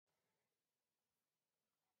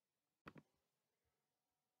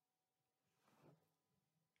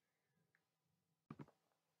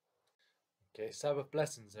Okay, Sabbath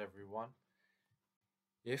blessings, everyone.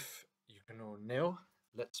 If you can all kneel,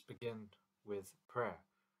 let's begin with prayer.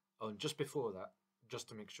 Oh, and just before that, just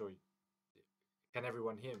to make sure, can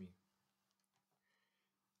everyone hear me?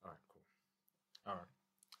 All right, cool. All right.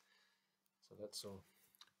 So let's all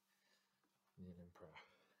kneel in prayer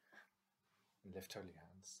and lift holy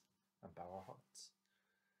hands and bow our hearts.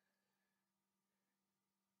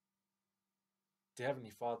 Dear Heavenly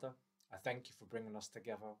Father, I thank you for bringing us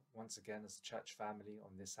together once again as a church family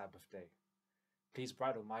on this Sabbath day. Please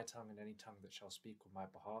bridle my tongue and any tongue that shall speak on my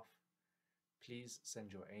behalf. Please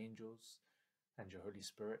send your angels and your Holy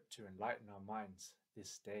Spirit to enlighten our minds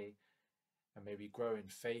this day, and may we grow in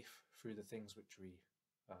faith through the things which we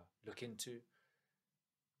look into.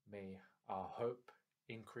 May our hope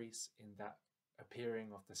increase in that appearing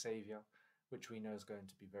of the Saviour, which we know is going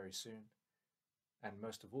to be very soon. And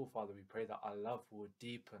most of all, Father, we pray that our love will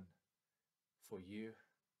deepen for you,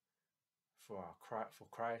 for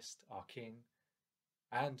Christ, our King,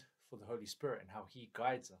 and for the Holy Spirit and how he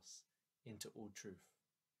guides us into all truth.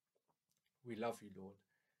 We love you, Lord,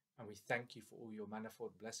 and we thank you for all your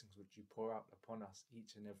manifold blessings which you pour out upon us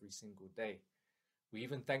each and every single day. We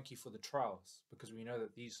even thank you for the trials, because we know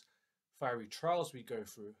that these fiery trials we go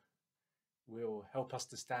through will help us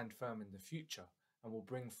to stand firm in the future and will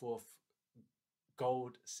bring forth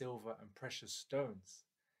gold, silver, and precious stones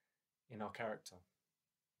in our character.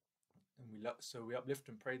 And we uplift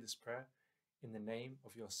and pray this prayer in the name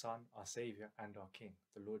of your Son, our Saviour, and our King,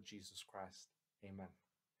 the Lord Jesus Christ. Amen.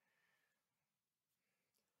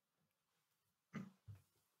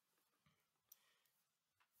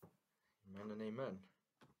 Amen and amen.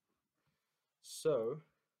 So,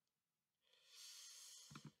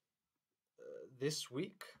 this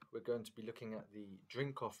week we're going to be looking at the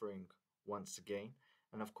drink offering once again.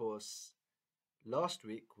 And of course, last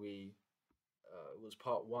week was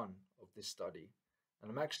part 1 of this study. And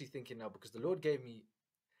I'm actually thinking now, because the Lord gave me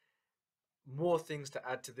more things to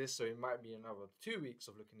add to this, so it might be another 2 weeks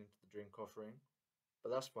of looking into the drink offering,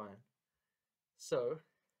 but that's fine. So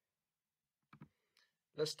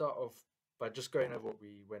let's start off by just going over what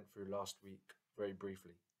we went through last week very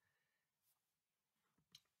briefly.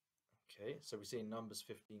 Okay, so we see in Numbers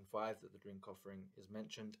 15:5 that the drink offering is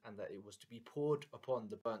mentioned and that it was to be poured upon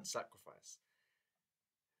the burnt sacrifice.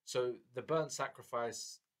 So the burnt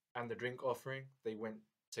sacrifice and the drink offering, they went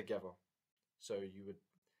together. So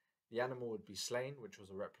the animal would be slain, which was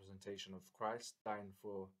a representation of Christ dying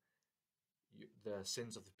for the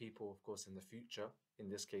sins of the people, of course, in the future. In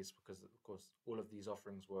this case, because of course all of these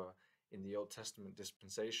offerings were in the Old Testament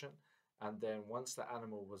dispensation. And then once the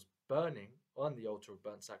animal was burning on the altar of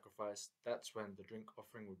burnt sacrifice, that's when the drink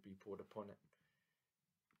offering would be poured upon it.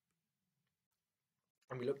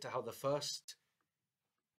 And we looked at how the first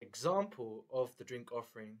example of the drink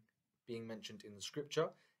offering being mentioned in the scripture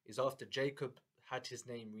is after Jacob had his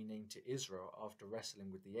name renamed to Israel after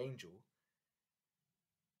wrestling with the angel.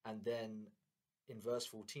 And then in verse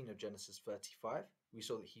 14 of Genesis 35, we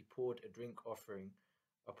saw that he poured a drink offering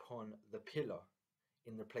upon the pillar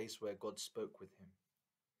in the place where God spoke with him.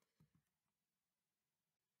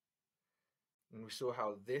 And we saw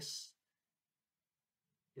how this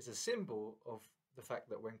is a symbol of the fact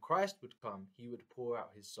that when Christ would come, he would pour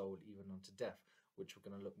out his soul even unto death, which we're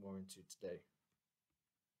going to look more into today.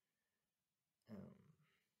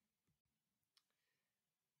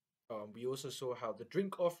 We also saw how the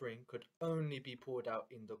drink offering could only be poured out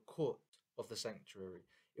in the court of the sanctuary.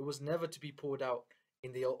 It was never to be poured out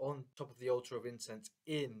on top of the altar of incense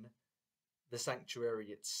in the sanctuary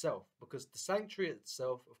itself, because the sanctuary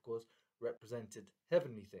itself, of course, represented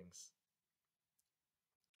heavenly things,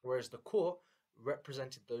 whereas the court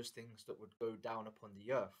represented those things that would go down upon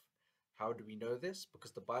the earth. How do we know this?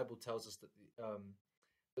 Because the Bible tells us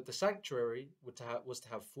that the sanctuary was to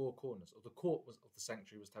have 4 corners, or the court of the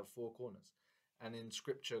sanctuary was to have 4 corners. And in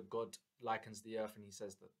scripture, God likens the earth, and he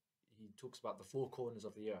says that he talks about the 4 corners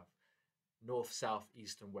of the earth: north, south,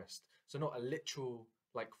 east, and west. So not a literal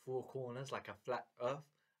like 4 corners, like a flat earth,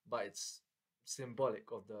 but it's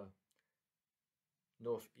symbolic of the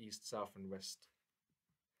north, east, south, and west.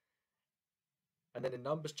 And then in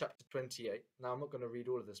Numbers chapter 28, now I'm not going to read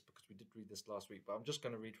all of this because we did read this last week, but I'm just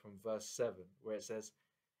going to read from verse 7, where it says,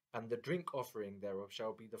 "And the drink offering thereof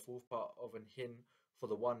shall be the 4th part of an hin for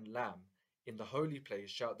the 1 lamb. In the holy place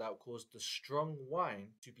shalt thou cause the strong wine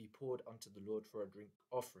to be poured unto the Lord for a drink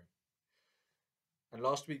offering." And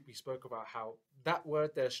last week we spoke about how that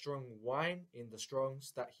word there, strong wine, in the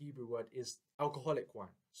Strong's, that Hebrew word is alcoholic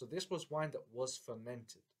wine. So this was wine that was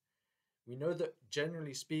fermented. We know that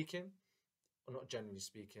generally speaking, or not generally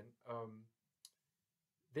speaking,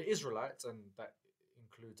 the Israelites, and that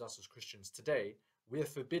includes us as Christians today, we're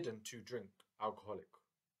forbidden to drink alcoholic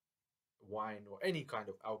wine or any kind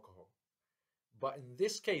of alcohol. But in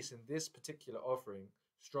this case, in this particular offering,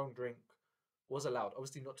 strong drink was allowed.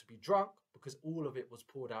 Obviously not to be drunk, because all of it was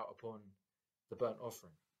poured out upon the burnt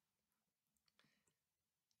offering.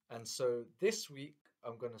 And so this week,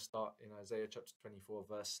 I'm going to start in Isaiah chapter 24,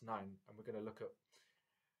 verse 9, and we're going to look at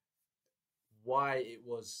why it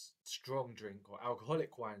was strong drink or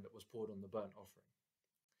alcoholic wine that was poured on the burnt offering.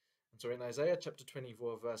 And so in Isaiah chapter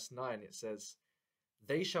 24, verse 9, it says,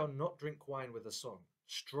 "They shall not drink wine with a song.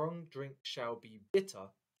 Strong drink shall be bitter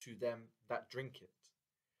to them that drink it."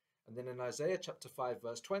 And then in Isaiah chapter 5,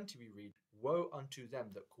 verse 20, we read, "Woe unto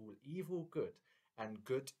them that call evil good and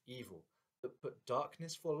good evil, that put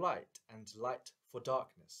darkness for light and light for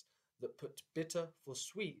darkness, that put bitter for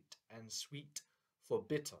sweet and sweet for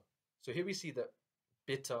bitter." So here we see that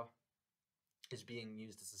bitter is being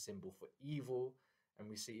used as a symbol for evil. And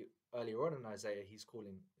we see earlier on in Isaiah, he's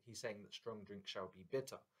saying that strong drink shall be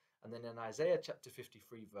bitter. And then in Isaiah chapter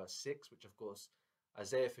 53, verse 6, which of course,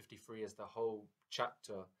 Isaiah 53 is the whole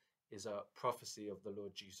chapter, is a prophecy of the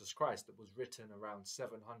Lord Jesus Christ that was written around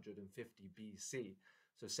 750 BC.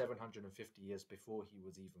 So 750 years before he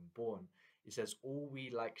was even born. He says, "All we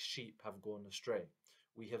like sheep have gone astray.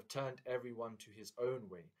 We have turned everyone to his own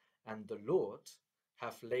way, and the Lord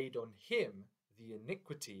hath laid on him the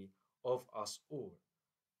iniquity of us all."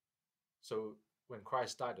 So when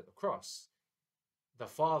Christ died at the cross, the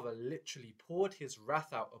Father literally poured his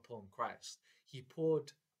wrath out upon Christ. He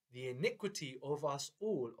poured the iniquity of us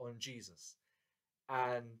all on Jesus.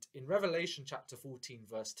 And in Revelation chapter 14,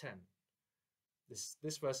 verse 10,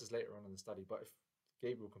 this verse is later on in the study, but if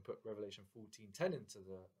Gabriel can put Revelation 14:10 into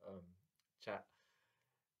the chat,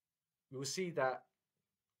 we will see that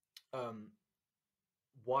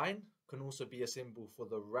wine can also be a symbol for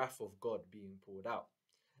the wrath of God being poured out.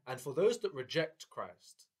 And for those that reject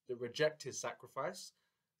Christ, that reject his sacrifice,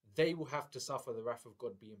 they will have to suffer the wrath of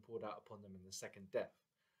God being poured out upon them in the second death.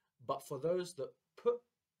 But for those that put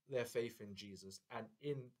their faith in Jesus and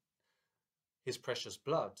in his precious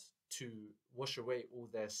blood to wash away all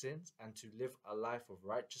their sins and to live a life of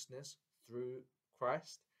righteousness through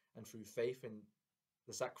Christ and through faith in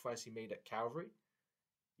the sacrifice he made at Calvary,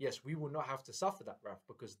 yes, we will not have to suffer that wrath,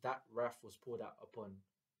 because that wrath was poured out upon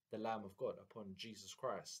the Lamb of God, upon Jesus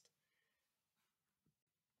Christ.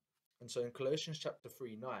 And so in Colossians chapter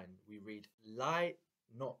 3:9, we read, "Lie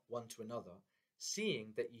not one to another,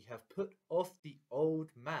 seeing that ye have put off the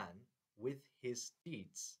old man with his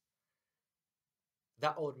deeds."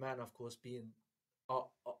 That old man, of course, being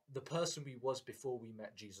the person we was before we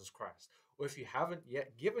met Jesus Christ. Or if you haven't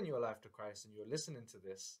yet given your life to Christ and you're listening to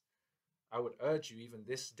this, I would urge you even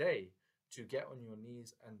this day to get on your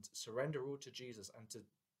knees and surrender all to Jesus, and to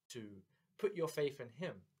put your faith in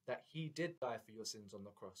him, that he did die for your sins on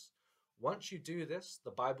the cross. Once you do this,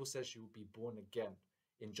 the Bible says you will be born again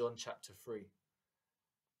in John chapter 3.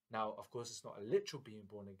 Now, of course, it's not a literal being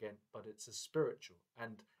born again, but it's a spiritual.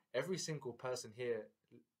 And every single person here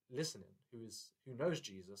listening who knows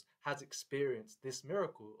Jesus has experienced this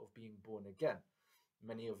miracle of being born again.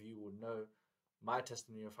 Many of you will know my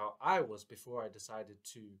testimony of how I was before I decided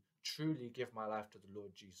to truly give my life to the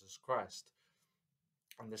Lord Jesus Christ.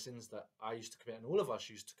 And the sins that I used to commit and all of us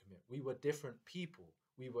used to commit. We were different people.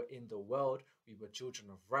 We were in the world. We were children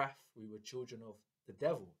of wrath. We were children of the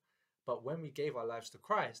devil. But when we gave our lives to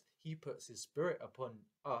Christ, he puts his spirit upon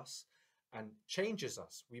us and changes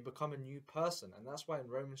us. We become a new person. And that's why in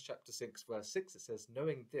Romans chapter 6, verse 6, it says,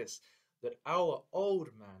 "Knowing this, that our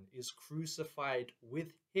old man is crucified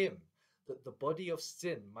with him, that the body of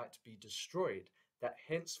sin might be destroyed, that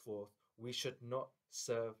henceforth we should not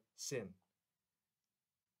serve sin."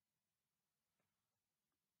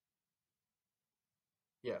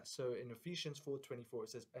 Yeah, so in Ephesians 4:24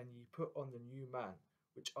 it says, "And ye put on the new man,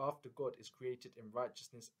 which after God is created in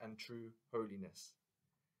righteousness and true holiness."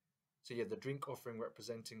 So yeah, the drink offering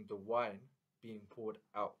representing the wine being poured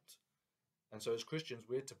out. And so as Christians,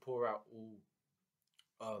 we're to pour out all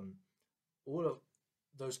of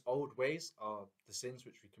those old ways, are the sins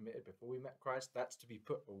which we committed before we met Christ. That's to be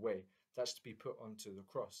put away. That's to be put onto the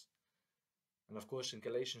cross. And of course, in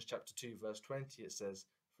Galatians chapter 2, verse 20, it says,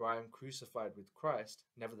 "For I am crucified with Christ,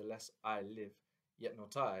 nevertheless I live, yet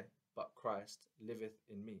not I, but Christ liveth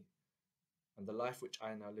in me. And the life which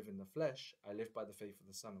I now live in the flesh, I live by the faith of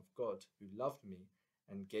the Son of God, who loved me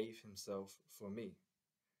and gave himself for me."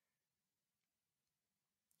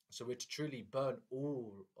 So we're to truly burn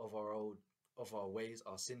all of our ways,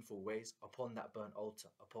 our sinful ways, upon that burnt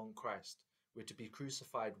altar, upon Christ. We're to be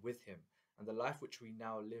crucified with him. And the life which we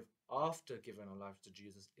now live after giving our lives to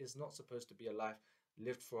Jesus is not supposed to be a life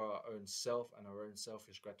lived for our own self and our own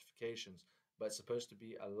selfish gratifications, but it's supposed to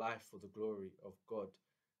be a life for the glory of God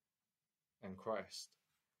and Christ.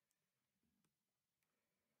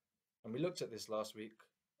 And we looked at this last week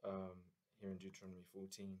here in Deuteronomy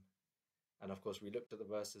 14. And of course, we looked at the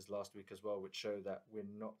verses last week as well, which show that we're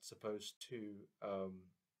not supposed to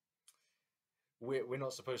we're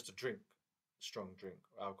not supposed to drink strong drink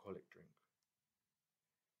or alcoholic drink.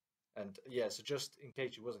 And yeah, so just in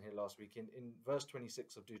case you wasn't here last week, in verse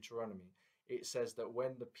 26 of Deuteronomy, it says that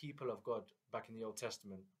when the people of God back in the Old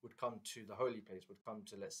Testament would come to the holy place, would come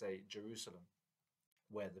to, let's say, Jerusalem,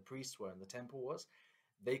 where the priests were and the temple was,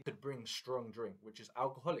 they could bring strong drink, which is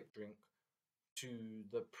alcoholic drink, to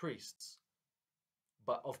the priests.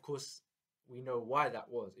 But of course, we know why that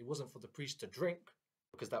was. It wasn't for the priest to drink,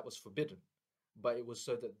 because that was forbidden, but it was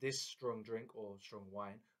so that this strong drink or strong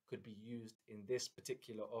wine could be used in this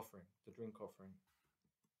particular offering, the drink offering.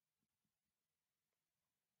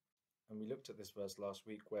 And we looked at this verse last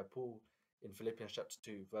week where Paul, in Philippians chapter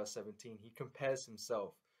 2, verse 17, he compares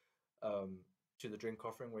himself to the drink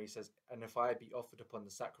offering, where he says, "And if I be offered upon the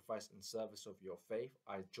sacrifice and service of your faith,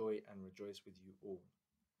 I joy and rejoice with you all."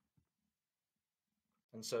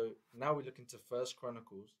 And so now we look into 1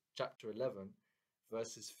 Chronicles chapter 11,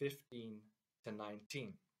 verses 15 to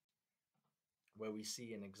 19, where we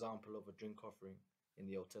see an example of a drink offering in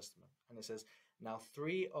the Old Testament. And it says, "Now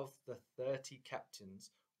 3 of the 30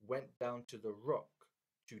 captains went down to the rock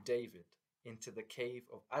to David into the cave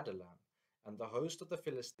of Adullam, and the host of the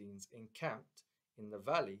Philistines encamped in the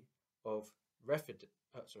valley of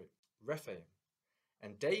Rephaim.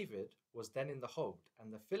 And David was then in the hold,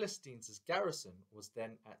 and the Philistines' garrison was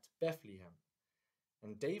then at Bethlehem.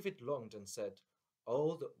 And David longed and said,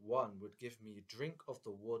 Oh, that one would give me a drink of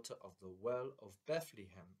the water of the well of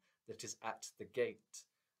Bethlehem that is at the gate.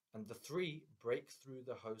 And the 3 brake through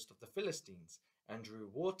the host of the Philistines, and drew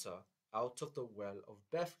water out of the well of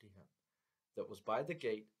Bethlehem that was by the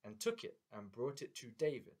gate, and took it, and brought it to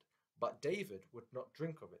David. But David would not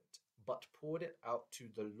drink of it, but poured it out to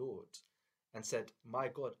the Lord, and said, My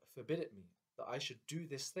God, forbid it me, that I should do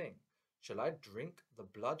this thing. Shall I drink the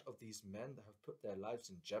blood of these men that have put their lives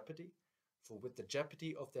in jeopardy? For with the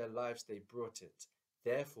jeopardy of their lives they brought it.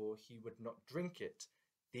 Therefore he would not drink it.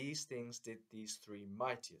 These things did these 3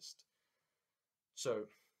 mightiest." So,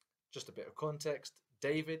 just a bit of context.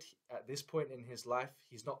 David, at this point in his life,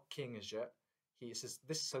 he's not king as yet. He says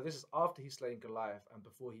this. So this is after he's slain Goliath and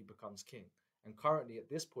before he becomes king. And currently, at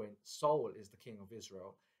this point, Saul is the king of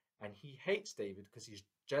Israel, and he hates David because he's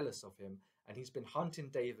jealous of him, and he's been hunting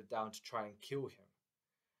David down to try and kill him.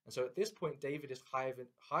 And so at this point, David is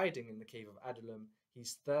hiding in the cave of Adullam.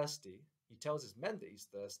 He's thirsty. He tells his men that he's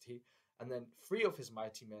thirsty, and then 3 of his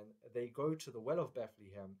mighty men, they go to the well of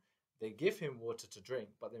Bethlehem. They give him water to drink,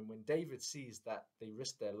 but then when David sees that they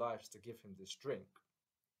risk their lives to give him this drink,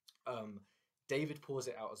 David pours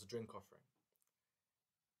it out as a drink offering.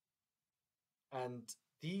 And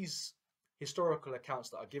these historical accounts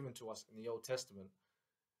that are given to us in the Old Testament,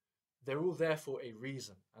 they're all there for a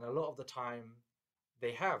reason. And a lot of the time,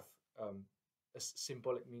 they have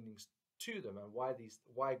symbolic meanings to them, and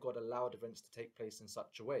why God allowed events to take place in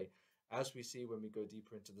such a way, as we see when we go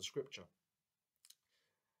deeper into the scripture.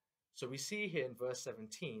 So we see here in verse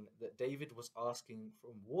 17 that David was asking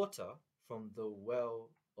for water from the well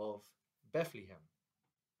of Bethlehem.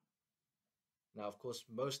 Now, of course,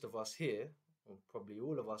 most of us here, or probably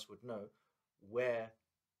all of us, would know where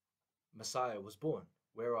Messiah was born,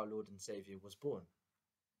 where our Lord and Savior was born.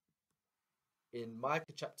 In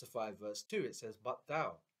Micah chapter 5 verse 2 it says, "But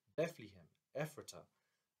thou, Bethlehem, Ephratah,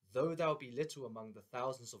 though thou be little among the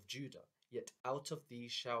thousands of Judah, yet out of thee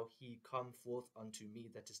shall he come forth unto me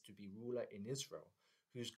that is to be ruler in Israel,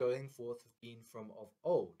 whose going forth have been from of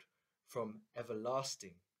old, from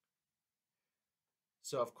everlasting."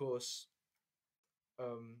 So of course,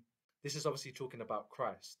 this is obviously talking about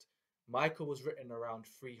Christ. Micah was written around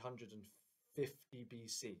 350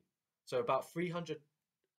 BC. So about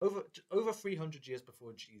over 300 years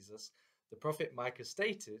before Jesus, the prophet Micah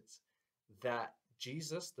stated that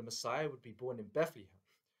Jesus, the Messiah, would be born in Bethlehem,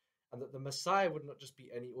 and that the Messiah would not just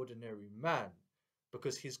be any ordinary man,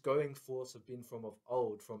 because his going forth had been from of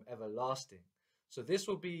old, from everlasting. So this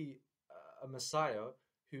will be a Messiah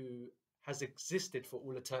who has existed for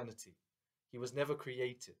all eternity. He was never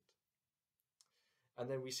created. And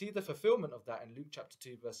then we see the fulfillment of that in Luke chapter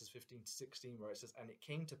 2 verses 15 to 16, where it says, "And it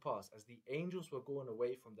came to pass, as the angels were gone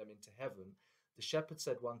away from them into heaven, the shepherds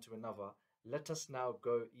said one to another, Let us now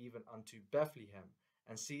go even unto Bethlehem,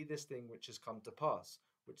 and see this thing which is come to pass,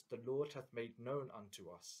 which the Lord hath made known unto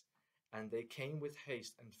us. And they came with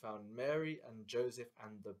haste, and found Mary and Joseph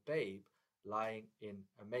and the babe lying in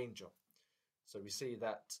a manger. So we see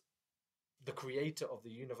that the creator of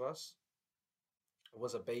the universe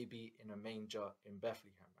was a baby in a manger in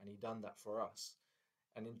Bethlehem, and he done that for us.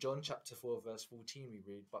 And in John chapter 4, verse 14, we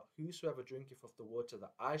read, "But whosoever drinketh of the water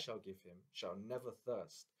that I shall give him shall never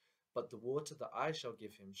thirst, but the water that I shall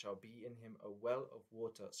give him shall be in him a well of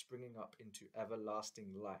water springing up into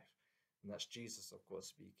everlasting life." And that's Jesus, of course,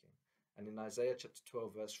 speaking. And in Isaiah chapter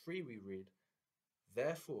 12, verse 3, we read,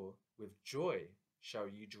 "Therefore, with joy shall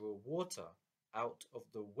ye draw water out of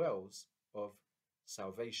the wells of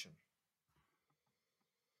salvation."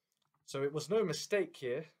 So it was no mistake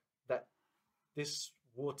here that this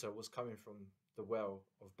water was coming from the well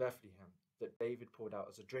of Bethlehem that David poured out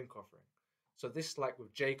as a drink offering. So this, like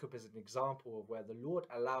with Jacob, is an example of where the Lord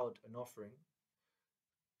allowed an offering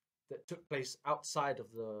that took place outside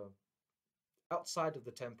of the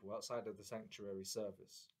temple, outside of the sanctuary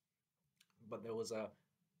service. But there was a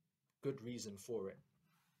good reason for it.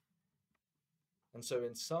 And so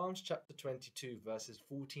in Psalms chapter 22, verses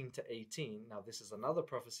 14 to 18, now this is another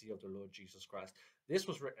prophecy of the Lord Jesus Christ. This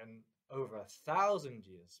was written over 1,000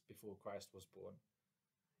 years before Christ was born.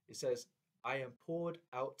 It says, "I am poured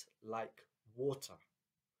out like water,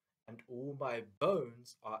 and all my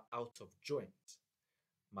bones are out of joint.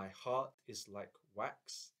 My heart is like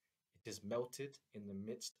wax, it is melted in the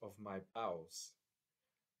midst of my bowels.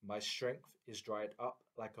 My strength is dried up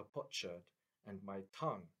like a potsherd, and my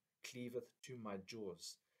tongue cleaveth to my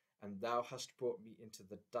jaws. And thou hast brought me into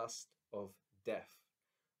the dust of death.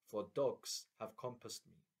 For dogs have compassed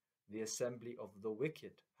me, the assembly of the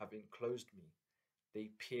wicked have enclosed me. They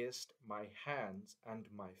pierced my hands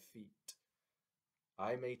and my feet.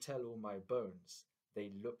 I may tell all my bones, they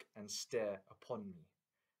look and stare upon me.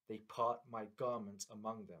 They part my garments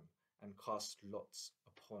among them, and cast lots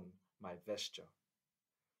upon my vesture."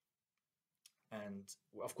 And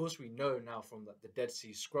of course we know now from the Dead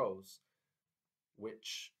Sea Scrolls,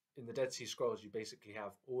 which in the Dead Sea Scrolls you basically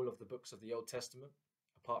have all of the books of the Old Testament,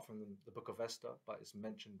 apart from the book of Esther, but it's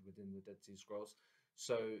mentioned within the Dead Sea Scrolls.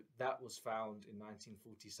 So that was found in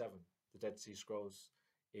 1947, the Dead Sea Scrolls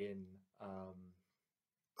in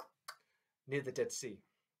near the Dead Sea.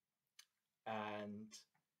 And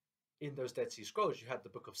in those Dead Sea Scrolls you had the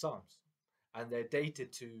book of Psalms, and they're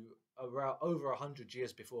dated to around over 100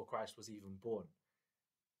 years before Christ was even born.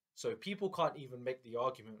 So people can't even make the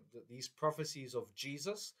argument that these prophecies of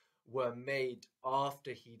Jesus were made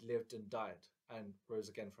after he lived and died and rose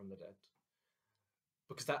again from the dead,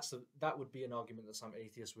 because that would be an argument that some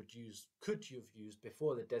atheists could have used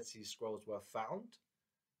before the Dead Sea Scrolls were found,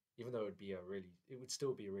 even though it would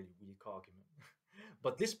still be a really weak argument.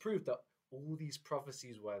 But this proved that all these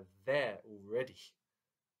prophecies were there already.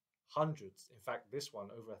 Hundreds, in fact, this one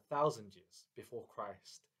over 1,000 years before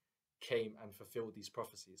Christ came and fulfilled these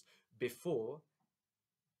prophecies. Before,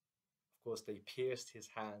 of course, they pierced his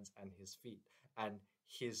hands and his feet, and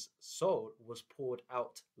his soul was poured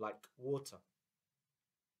out like water.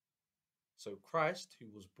 So Christ, who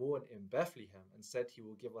was born in Bethlehem and said he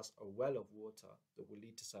will give us a well of water that will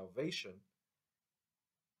lead to salvation,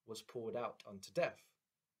 was poured out unto death.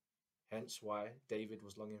 Hence why David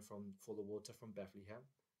was longing for the water from Bethlehem.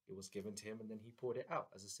 It was given to him, and then he poured it out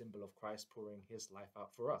as a symbol of Christ pouring his life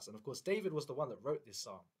out for us. And of course, David was the one that wrote this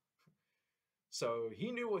psalm. So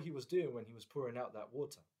he knew what he was doing when he was pouring out that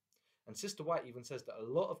water. And Sister White even says that a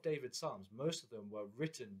lot of David's psalms, most of them were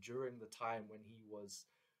written during the time when he was,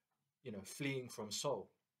 fleeing from Saul,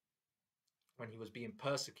 when he was being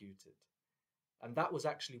persecuted. And that was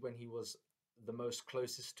actually when he was the most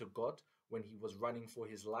closest to God, when he was running for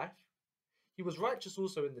his life. He was righteous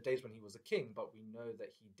also in the days when he was a king, but we know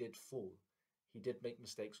that he did fall. He did make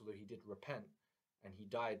mistakes, although he did repent, and he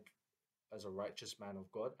died as a righteous man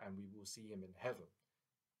of God, and we will see him in heaven.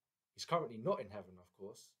 He's currently not in heaven, of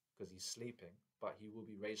course, because he's sleeping, but he will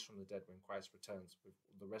be raised from the dead when Christ returns with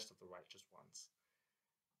the rest of the righteous ones.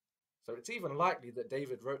 So it's even likely that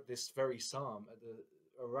David wrote this very psalm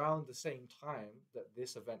around the same time that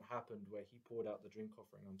this event happened, where he poured out the drink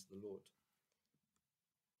offering unto the Lord.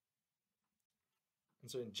 And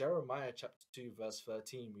so in Jeremiah chapter 2, verse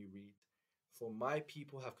 13, we read, "For my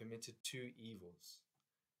people have committed two evils.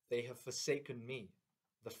 They have forsaken me,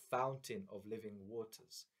 the fountain of living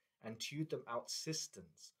waters, and hewed them out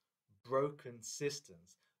cisterns, broken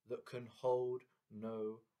cisterns that can hold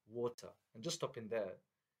no water." And just stopping there,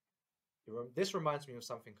 this reminds me of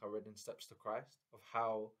something I read in Steps to Christ, of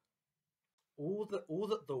how all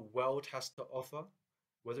that the world has to offer,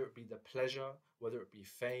 whether it be the pleasure, whether it be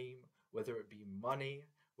fame, whether it be money,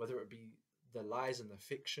 whether it be the lies and the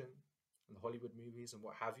fiction and the Hollywood movies and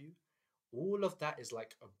what have you, all of that is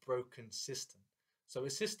like a broken cistern. So a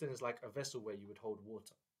cistern is like a vessel where you would hold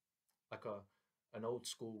water, like an old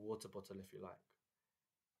school water bottle, if you like.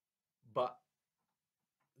 But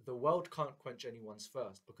the world can't quench anyone's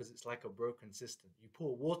thirst because it's like a broken cistern. You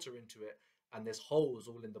pour water into it and there's holes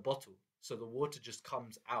all in the bottle. So the water just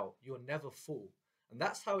comes out. You're never full. And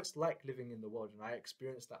that's how it's like living in the world. And I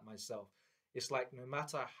experienced that myself. It's like no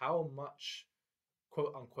matter how much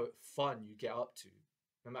quote unquote fun you get up to,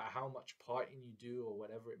 no matter how much partying you do or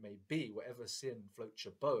whatever it may be, whatever sin floats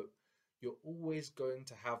your boat, you're always going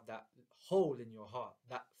to have that hole in your heart,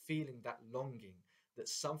 that feeling, that longing that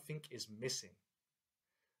something is missing.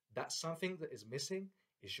 That something that is missing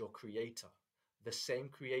is your creator, the same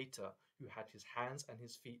creator who had his hands and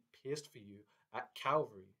his feet pierced for you at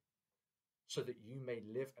Calvary so that you may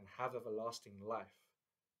live and have everlasting life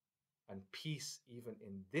and peace even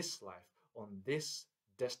in this life on this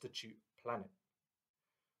destitute planet.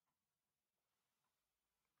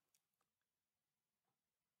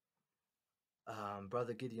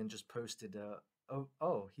 Brother Gideon just posted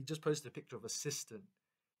he just posted a picture of a cistern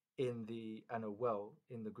in the and a well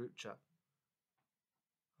in the group chat.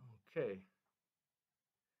 Okay.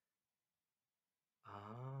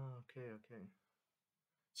 Okay.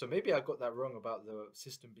 So maybe I got that wrong about the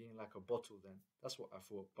cistern being like a bottle then. That's what I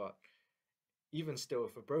thought. But even still,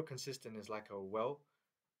 if a broken cistern is like a well,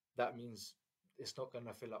 that means it's not going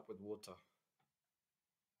to fill up with water.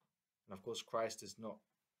 And of course, Christ is not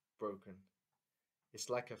broken. It's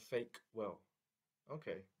like a fake well.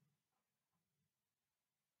 Okay.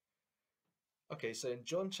 Okay, so in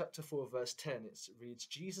John chapter 4, verse 10, it reads,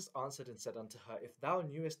 Jesus answered and said unto her, If thou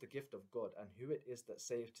knewest the gift of God, and who it is that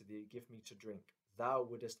saith to thee, Give me to drink, thou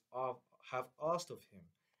wouldest have asked of him,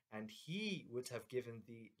 and he would have given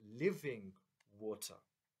thee living water.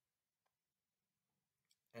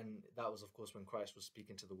 And that was, of course, when Christ was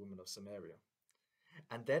speaking to the woman of Samaria.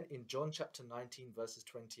 And then in John chapter 19, verses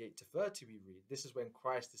 28 to 30, we read, this is when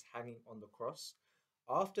Christ is hanging on the cross.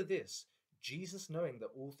 After this, Jesus, knowing that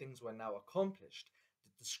all things were now accomplished,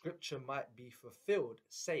 that the scripture might be fulfilled,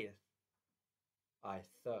 saith, I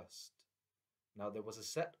thirst. Now there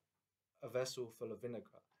was a vessel full of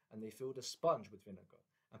vinegar, and they filled a sponge with vinegar,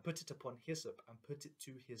 and put it upon hyssop, and put it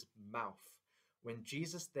to his mouth. When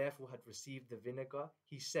Jesus therefore had received the vinegar,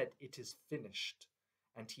 he said, It is finished.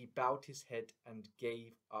 And he bowed his head and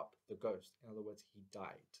gave up the ghost. In other words, he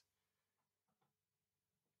died.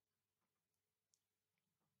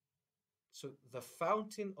 So the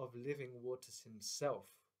fountain of living waters himself,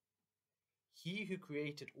 he who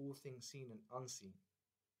created all things seen and unseen,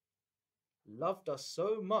 loved us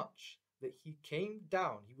so much that he came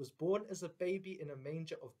down. He was born as a baby in a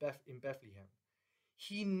manger in Bethlehem.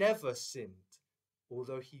 He never sinned,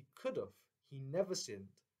 although he could have. He never sinned,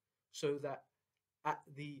 so that at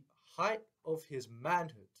the height of his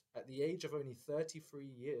manhood, at the age of only 33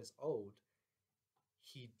 years old,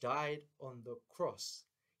 he died on the cross.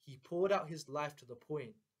 He poured out his life to the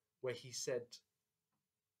point where he said,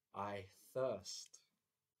 I thirst.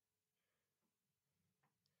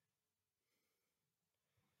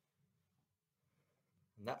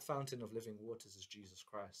 And that fountain of living waters is Jesus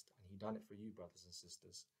Christ. And he done it for you, brothers and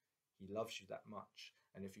sisters. He loves you that much.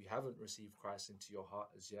 And if you haven't received Christ into your heart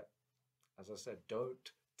as yet, as I said,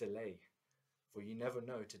 don't delay. For you never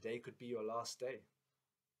know, today could be your last day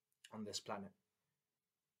on this planet.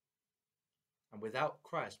 And without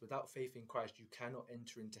Christ, without faith in Christ, you cannot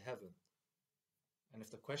enter into heaven. And if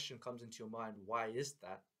the question comes into your mind, why is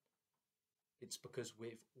that? It's because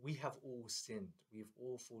we have all sinned. We've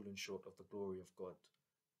all fallen short of the glory of God.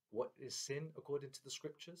 What is sin according to the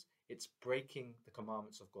scriptures? It's breaking the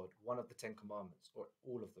commandments of God, one of the 10 commandments, or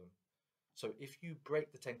all of them. So if you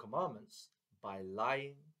break the 10 commandments by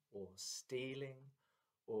lying or stealing,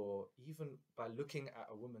 or even by looking at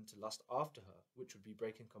a woman to lust after her, which would be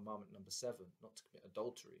breaking commandment number 7, not to commit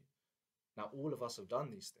adultery. Now, all of us have done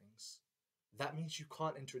these things. That means you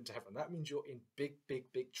can't enter into heaven. That means you're in big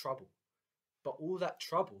trouble. But all that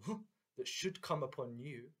trouble that should come upon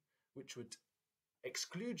you, which would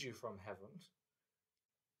exclude you from heaven,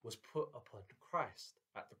 was put upon Christ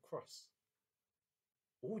at the cross.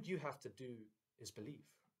 All you have to do is believe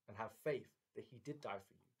and have faith that he did die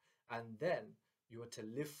for you. And then you are to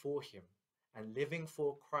live for him. And living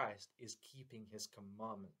for Christ is keeping his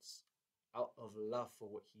commandments out of love for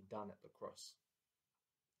what he done at the cross.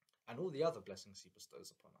 And all the other blessings he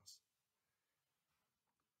bestows upon us.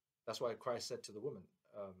 That's why Christ said to the woman,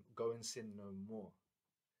 go and sin no more.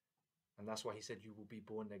 And that's why he said you will be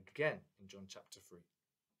born again in John chapter 3.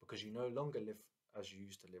 Because you no longer live as you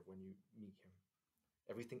used to live when you meet him.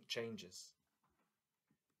 Everything changes.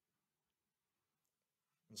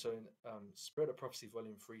 And so in Spirit of Prophecy,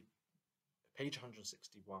 Volume 3, page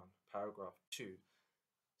 161, paragraph 2,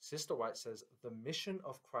 Sister White says, "The mission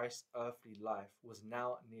of Christ's earthly life was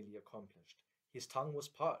now nearly accomplished. His tongue was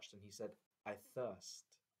parched, and he said, 'I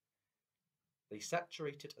thirst.' They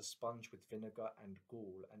saturated a sponge with vinegar and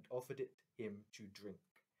gall and offered it him to drink.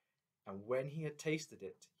 And when he had tasted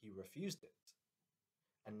it, he refused it.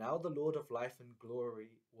 And now the Lord of life and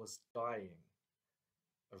glory was dying,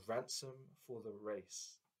 a ransom for the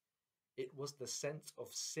race. It was the sense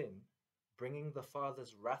of sin, bringing the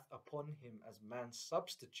Father's wrath upon him as man's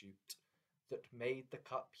substitute, that made the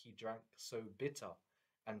cup he drank so bitter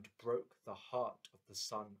and broke the heart of the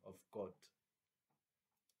Son of God.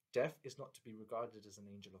 Death is not to be regarded as an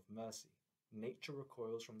angel of mercy. Nature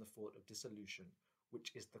recoils from the thought of dissolution,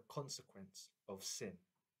 which is the consequence of sin."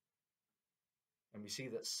 And we see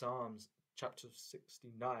that Psalms chapter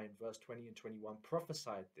 69, verse 20 and 21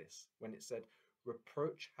 prophesied this when it said,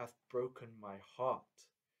 "Reproach hath broken my heart,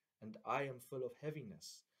 and I am full of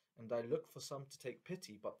heaviness. And I looked for some to take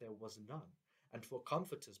pity, but there was none, and for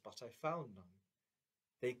comforters, but I found none.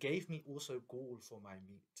 They gave me also gall for my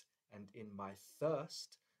meat, and in my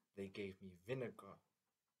thirst they gave me vinegar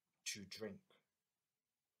to drink."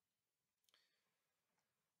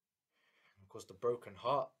 And of course, the broken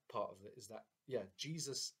heart part of it is that,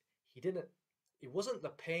 Jesus, it wasn't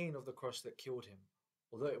the pain of the cross that killed him,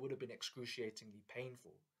 although it would have been excruciatingly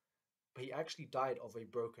painful, but he actually died of a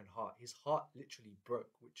broken heart. His heart literally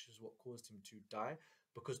broke, which is what caused him to die,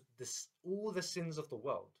 because all the sins of the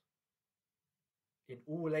world in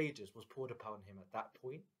all ages was poured upon him at that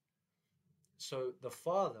point. So the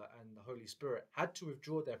Father and the Holy Spirit had to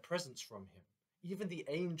withdraw their presence from him. Even the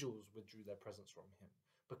angels withdrew their presence from him,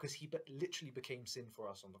 because he literally became sin for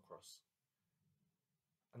us on the cross.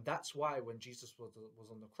 And that's why when Jesus was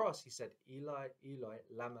on the cross, he said, "Eli, Eli,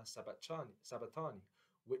 lama sabachthani,"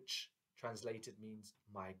 which translated means,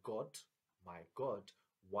 my God,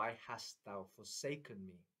 why hast thou forsaken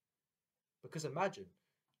me?" Because imagine,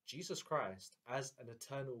 Jesus Christ, as an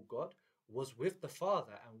eternal God, was with the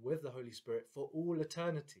Father and with the Holy Spirit for all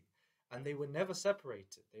eternity, and they were never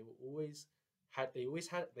separated. They've always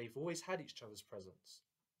had each other's presence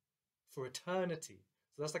for eternity.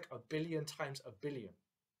 So that's like a billion times a billion.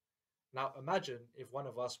 Now imagine if one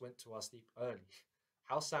of us went to our sleep early.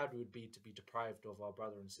 How sad we would be to be deprived of our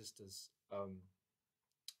brother and sister's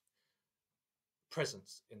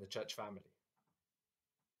presence in the church family.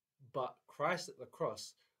 But Christ at the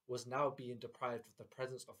cross was now being deprived of the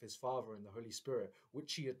presence of his Father and the Holy Spirit,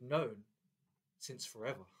 which he had known since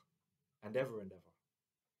forever and ever and ever.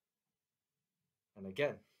 And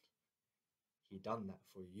again, he done that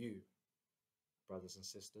for you, brothers and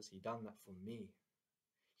sisters. He done that for me.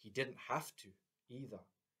 He didn't have to either,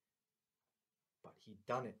 but he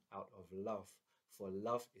done it out of love, for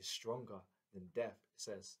love is stronger than death, it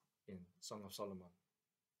says in Song of Solomon.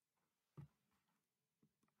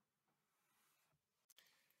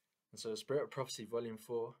 And so Spirit of Prophecy, Volume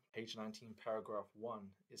 4, page 19, paragraph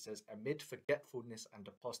 1, it says, "Amid forgetfulness and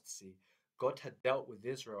apostasy, God had dealt with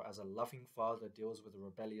Israel as a loving father deals with a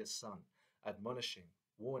rebellious son, admonishing,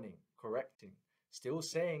 warning, correcting, still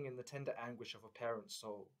saying in the tender anguish of a parent's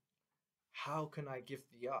soul, 'How can I give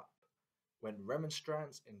thee up?' When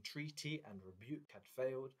remonstrance, entreaty, and rebuke had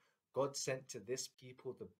failed, God sent to this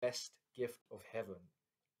people the best gift of heaven.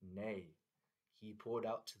 Nay, he poured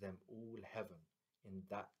out to them all heaven in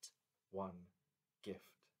that one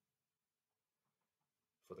gift.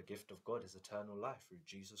 For the gift of God is eternal life through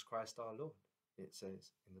Jesus Christ our Lord," it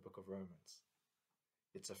says in the book of Romans.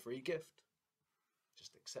 It's a free gift.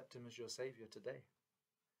 Just accept him as your Savior today.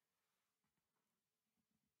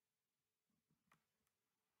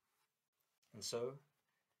 And so,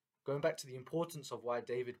 going back to the importance of why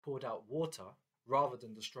David poured out water rather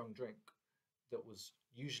than the strong drink that was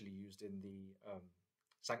usually used in the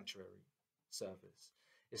sanctuary service,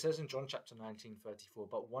 it says in John chapter 19:34,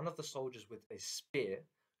 "But one of the soldiers with a spear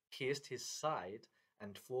pierced his side,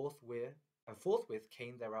 and forthwith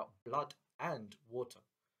came there out blood and water."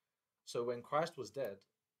 So when Christ was dead,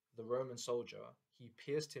 the Roman soldier, he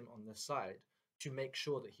pierced him on the side to make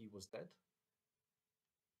sure that he was dead.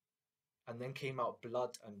 And then came out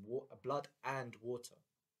blood and water,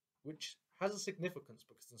 which has a significance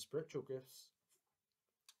because in Spiritual Gifts,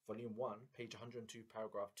 Volume 1, page 102,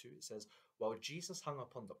 paragraph 2, it says, "While Jesus hung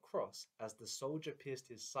upon the cross, as the soldier pierced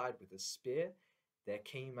his side with a spear, there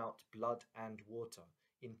came out blood and water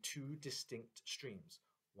in two distinct streams,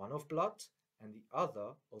 one of blood and the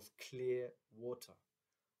other of clear water.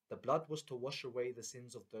 The blood was to wash away the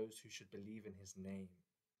sins of those who should believe in his name.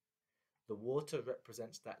 The water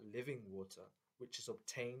represents that living water which is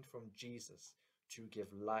obtained from Jesus to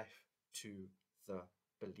give life to the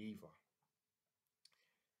believer."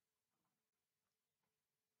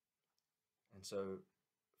 And so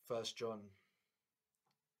 1 John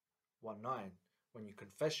 1:9, when you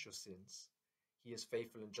confess your sins, he is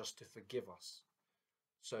faithful and just to forgive us.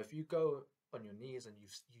 So if you go on your knees and you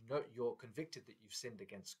know you're convicted that you've sinned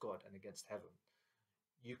against God and against heaven,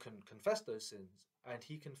 you can confess those sins and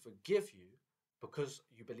he can forgive you because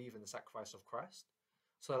you believe in the sacrifice of Christ.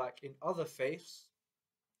 So like in other faiths,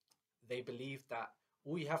 they believe that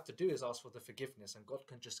all you have to do is ask for the forgiveness and God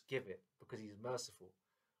can just give it because he's merciful.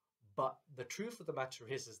 But the truth of the matter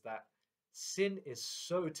is that sin is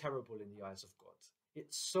so terrible in the eyes of God.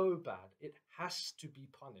 It's so bad. It has to be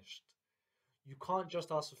punished. You can't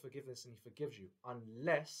just ask for forgiveness and he forgives you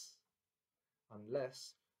unless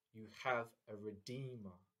you have a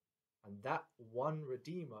redeemer. And that one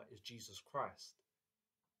redeemer is Jesus Christ.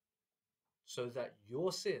 So that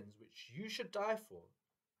your sins, which you should die for,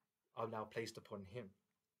 are now placed upon him.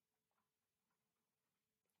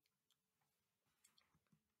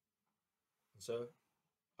 And so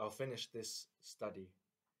I'll finish this study,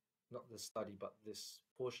 not this study, but this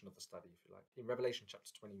portion of the study, if you like, in Revelation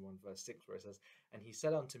chapter 21, verse 6, where it says, "And he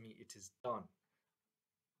said unto me, it is done."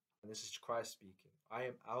 And this is Christ speaking. "I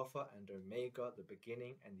am Alpha and Omega, the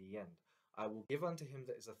beginning and the end. I will give unto him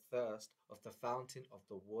that is athirst of the fountain of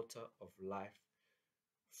the water of life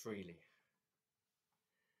freely."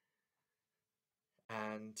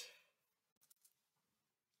 And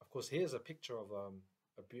of course, here's a picture of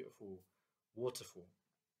a beautiful waterfall.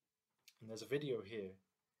 And there's a video here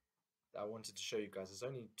that I wanted to show you guys. It's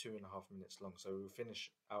only 2.5 minutes long, so we'll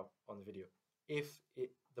finish out on the video. If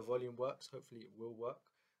the volume works, hopefully it will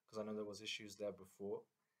work, because I know there was issues there before.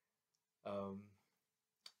 So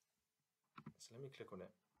let me click on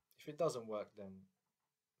it. If it doesn't work, then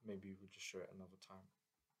maybe we'll just show it another time.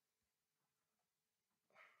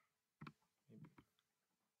 Maybe.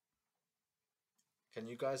 Can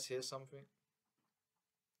you guys hear something?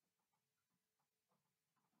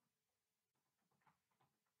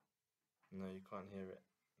 No, you can't hear it.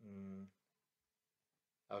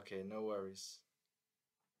 Okay, no worries.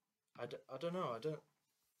 I don't know. I don't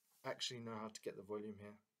actually know how to get the volume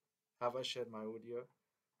here. Have I shared my audio?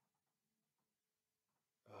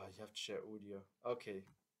 You have to share audio. Okay.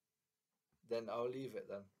 Then I'll leave it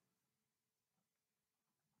then.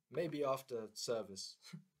 Maybe after service.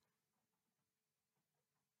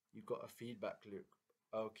 You got a feedback loop.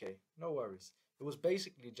 Okay, no worries. It was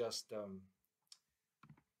basically just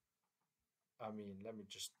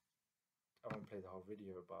I won't play the whole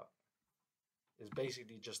video, but it's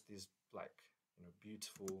basically just this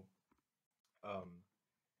beautiful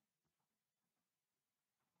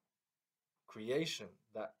creation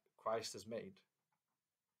that Christ has made.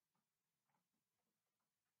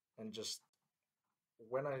 And just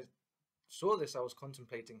when I saw this, I was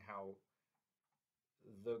contemplating how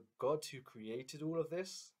the God who created all of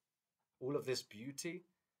this beauty,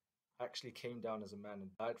 actually came down as a man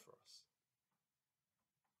and died for us.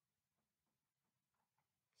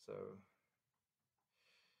 So,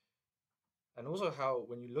 and also how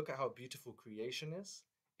when you look at how beautiful creation is,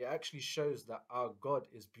 it actually shows that our God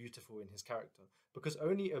is beautiful in his character, because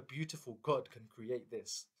only a beautiful God can create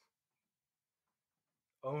this.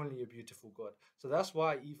 Only a beautiful God. So that's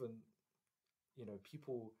why even,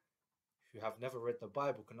 people who have never read the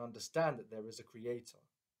Bible can understand that there is a creator,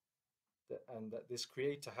 and that this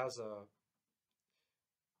creator has a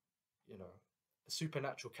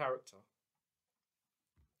supernatural character.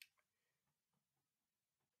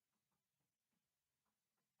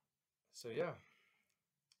 So yeah,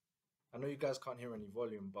 I know you guys can't hear any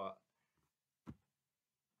volume, but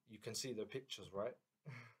you can see the pictures, right?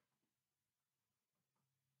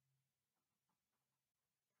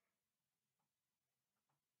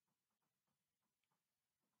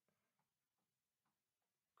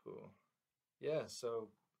 Cool. Yeah,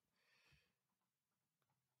 so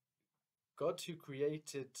God who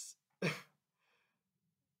created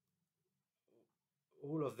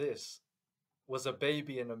all of this was a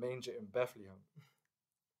baby in a manger in Bethlehem.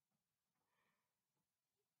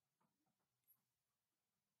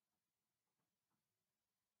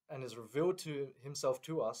 And is revealed to himself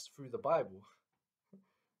to us through the Bible.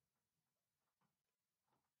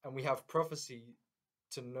 And we have prophecy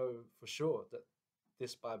to know for sure that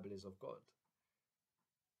this Bible is of God.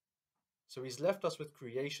 So he's left us with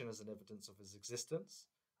creation as an evidence of his existence,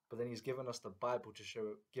 but then he's given us the Bible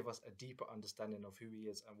to give us a deeper understanding of who he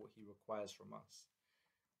is and what he requires from us.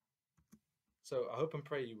 So I hope and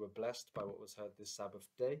pray you were blessed by what was heard this Sabbath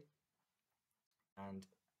day. And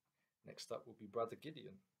next up will be Brother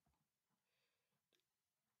Gideon.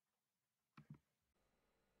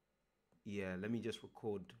 Yeah, let me just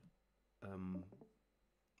record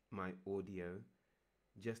my audio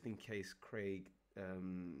just in case Craig,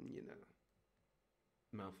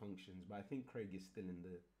 malfunctions. But I think Craig is still in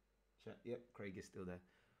the chat. Yep, Craig is still there.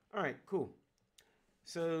 All right, cool.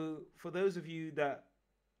 So for those of you that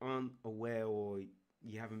aren't aware or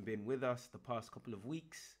you haven't been with us the past couple of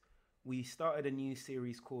weeks, we started a new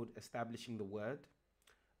series called Establishing the Word.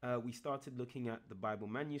 We started looking at the Bible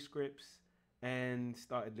manuscripts and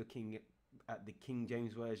started looking at the King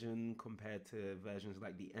James Version compared to versions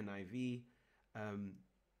like the NIV.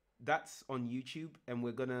 That's on YouTube, and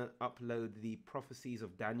we're going to upload the prophecies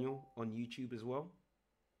of Daniel on YouTube as well.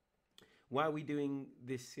 Why are we doing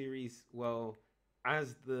this series? Well,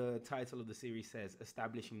 as the title of the series says,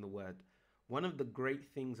 Establishing the Word. One of the great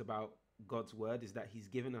things about God's Word is that He's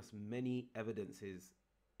given us many evidences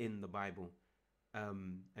in the Bible,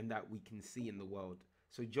 and that we can see in the world.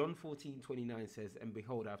 So John 14:29 says, "And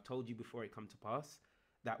behold, I've told you before it come to pass,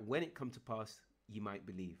 that when it come to pass, you might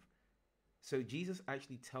believe." So Jesus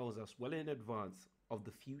actually tells us well in advance of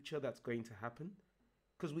the future that's going to happen,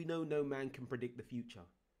 because we know no man can predict the future.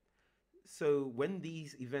 So when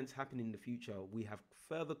these events happen in the future, we have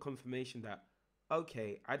further confirmation that,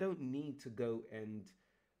 okay, I don't need to go and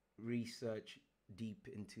research deep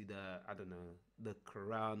into the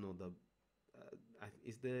Quran or the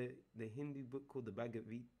is the Hindu book called the Bhagavad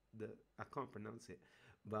Gita. I can't pronounce it,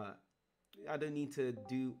 but I don't need to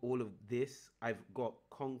do all of this. I've got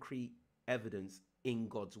concrete evidence in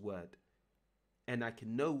God's word, and I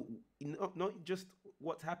can know not just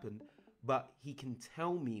what's happened, but He can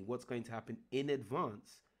tell me what's going to happen in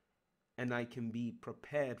advance, and I can be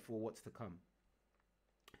prepared for what's to come.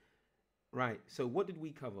 Right, so what did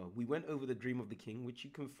we cover? We went over the dream of the king, which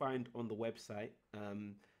you can find on the website,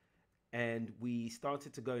 and we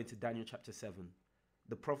started to go into Daniel chapter 7,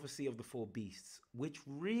 the prophecy of the four beasts, which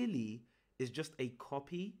really is just a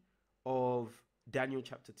copy of Daniel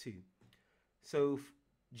chapter 2. So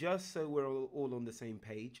just so we're all on the same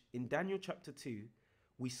page, in Daniel chapter 2,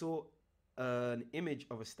 we saw an image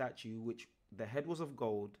of a statue, which the head was of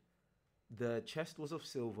gold, the chest was of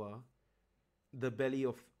silver, the belly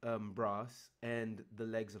of brass, and the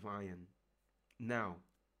legs of iron. Now,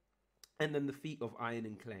 and then the feet of iron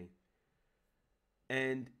and clay.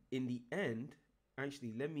 And in the end,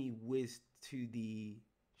 actually, let me whiz to the,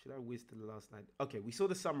 should I whiz to the last slide? Okay, we saw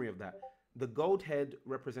the summary of that. The gold head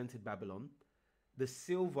represented Babylon. The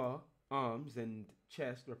silver arms and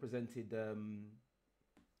chest represented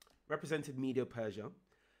Medo-Persia.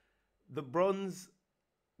 The bronze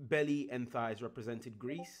belly and thighs represented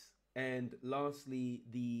Greece. And lastly,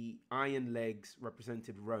 the iron legs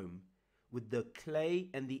represented Rome, with the clay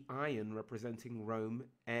and the iron representing Rome,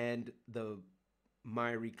 and the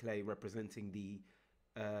miry clay representing the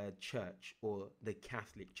church, or the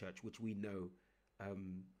Catholic Church, which we know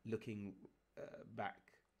looking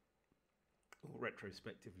back or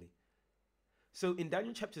retrospectively. So in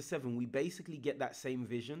Daniel chapter 7, we basically get that same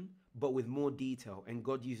vision, but with more detail, and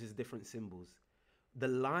God uses different symbols. The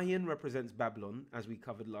lion represents Babylon, as we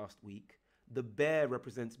covered last week. The bear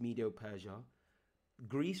represents Medo-Persia.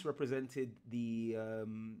 Greece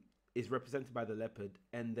is represented by the leopard,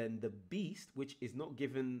 and then the beast, which is not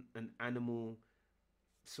given an animal,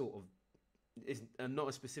 is not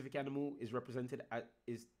a specific animal, is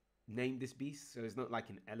named this beast. So it's not like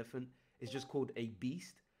an elephant. It's just called a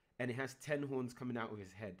beast, and it has 10 horns coming out of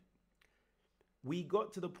his head. We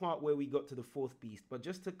got to the part where we got to the fourth beast, but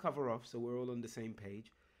just to cover off so we're all on the same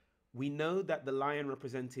page, we know that the lion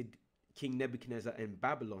represented King Nebuchadnezzar and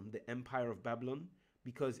Babylon, the empire of Babylon,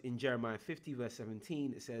 because in Jeremiah 50 verse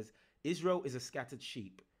 17 it says, Israel is a scattered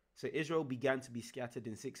sheep. So Israel began to be scattered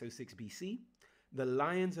in 606 BC. The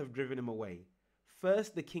lions have driven him away.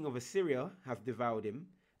 First the king of Assyria have devoured him,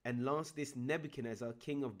 and last this Nebuchadnezzar,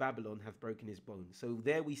 king of Babylon, have broken his bones. So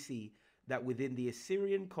there we see that within the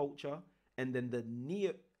Assyrian culture, and then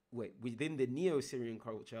within the Neo-Assyrian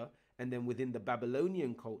culture, and then within the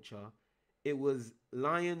Babylonian culture,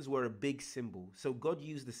 lions were a big symbol. So God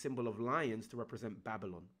used the symbol of lions to represent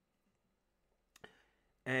Babylon.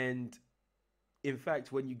 And in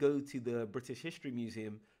fact, when you go to the British History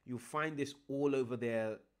Museum, you'll find this all over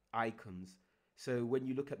their icons. So when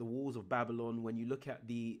you look at the walls of Babylon, when you look at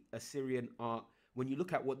the Assyrian art, when you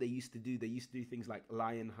look at what they used to do things like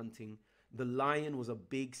lion hunting. The lion was a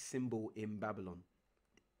big symbol in Babylon.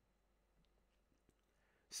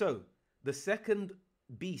 So the second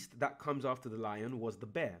beast that comes after the lion was the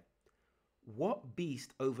bear. What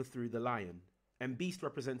beast overthrew the lion? And beast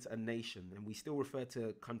represents a nation, and we still refer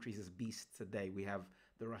to countries as beasts today. We have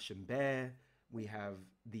the Russian bear, we have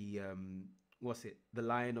the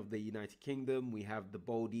lion of the United Kingdom, we have the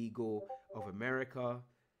bald eagle of America.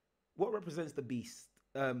 What represents the beast,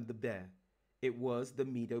 the bear? it was the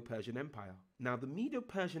Medo-Persian Empire. Now, the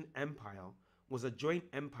Medo-Persian Empire was a joint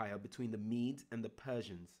empire between the Medes and the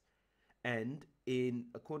Persians. And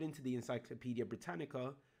according to the Encyclopedia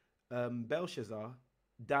Britannica, Belshazzar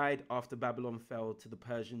died after Babylon fell to the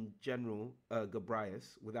Persian general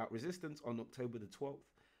Gobryas without resistance on October the 12th,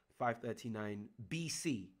 539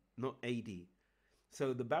 BC, not AD.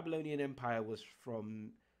 So the Babylonian Empire was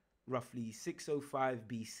from roughly 605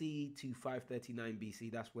 BC to 539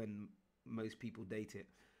 BC. That's when most people date it.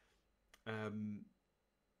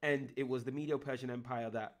 And it was the Medo-Persian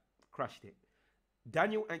Empire that crushed it.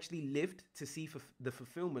 Daniel actually lived to see the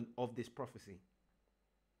fulfillment of this prophecy.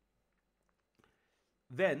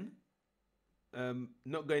 Then,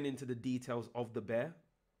 not going into the details of the bear,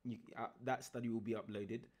 that study will be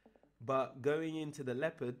uploaded, but going into the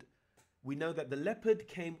leopard, we know that the leopard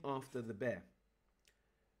came after the bear.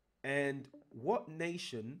 And what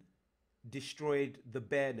nation destroyed the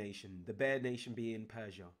bear nation? The bear nation being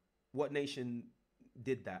Persia. What nation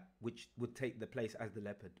did that, which would take the place as the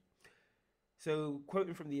leopard? So,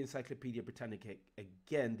 quoting from the Encyclopedia Britannica,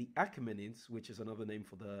 again, the Achaemenids, which is another name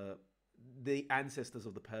for the ancestors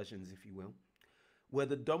of the Persians, if you will, were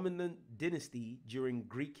the dominant dynasty during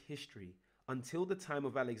Greek history until the time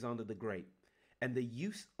of Alexander the Great. And the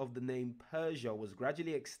use of the name Persia was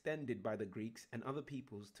gradually extended by the Greeks and other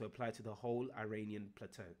peoples to apply to the whole Iranian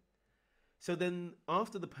plateau. So then,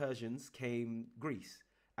 after the Persians came Greece,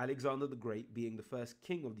 Alexander the Great being the first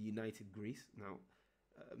king of the United Greece. Now,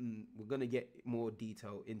 we're going to get more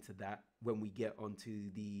detail into that when we get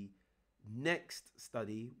onto the next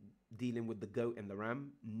study dealing with the goat and the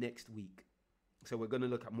ram next week. So we're going to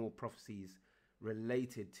look at more prophecies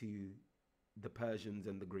related to the Persians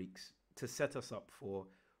and the Greeks to set us up for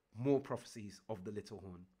more prophecies of the little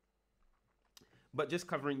horn. But just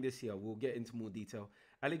covering this here, we'll get into more detail.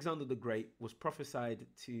 Alexander the Great was prophesied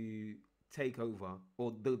to take over,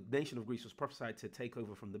 or the nation of Greece was prophesied to take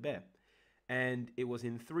over from the bear. And it was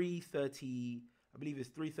in 330, I believe it's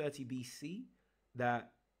 330 BC,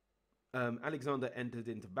 that Alexander entered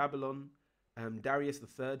into Babylon. Darius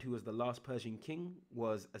III, who was the last Persian king,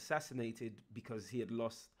 was assassinated because he had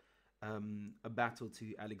lost a battle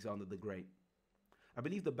to Alexander the Great. I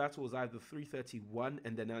believe the battle was either 331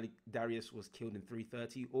 and then Darius was killed in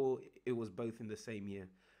 330, or it was both in the same year.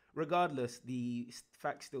 Regardless, the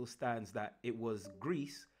fact still stands that it was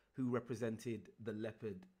Greece who represented the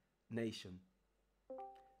leopard nation.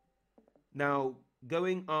 Now,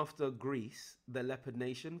 going after Greece, the leopard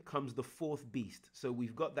nation, comes the fourth beast. So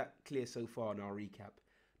we've got that clear so far in our recap.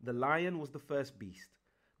 The lion was the first beast.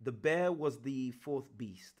 The bear was the fourth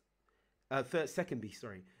beast. Second beast,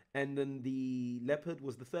 sorry. And then the leopard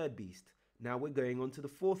was the third beast. Now we're going on to the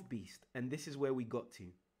fourth beast. And this is where we got to.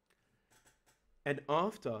 And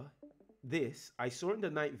after this, I saw in the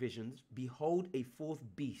night visions, behold, a fourth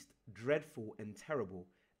beast, dreadful and terrible,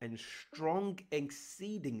 and strong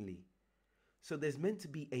exceedingly. So there's meant to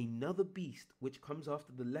be another beast which comes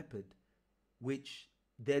after the leopard, which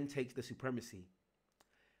then takes the supremacy.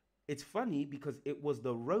 It's funny because it was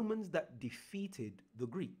the Romans that defeated the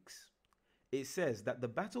Greeks. It says that the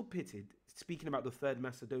battle pitted, speaking about the Third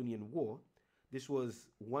Macedonian War, this was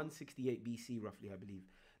 168 BC roughly, I believe.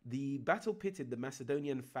 The battle pitted the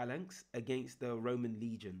Macedonian phalanx against the Roman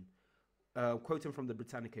legion. Quoting from the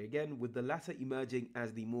Britannica again, with the latter emerging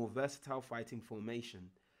as the more versatile fighting formation.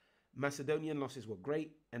 Macedonian losses were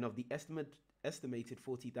great, and of the estimated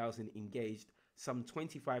 40,000 engaged, some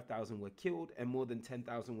 25,000 were killed and more than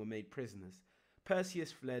 10,000 were made prisoners.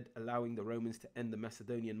 Perseus fled, allowing the Romans to end the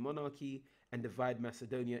Macedonian monarchy and divide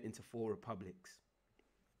Macedonia into 4 republics.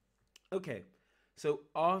 Okay, so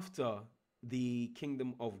after the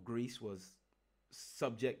kingdom of Greece was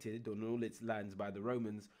subjected on all its lands by the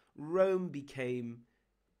Romans, Rome became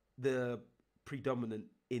the predominant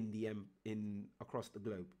across the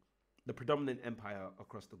globe, the predominant empire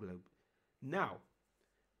across the globe. Now,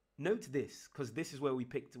 note this, because this is where we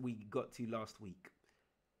got to last week.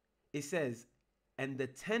 It says, and the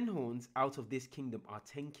 10 horns out of this kingdom are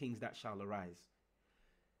 10 kings that shall arise.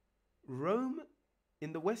 Rome,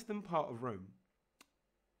 in the western part of Rome,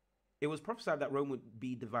 it was prophesied that Rome would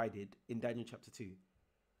be divided in Daniel chapter 2.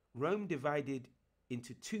 Rome divided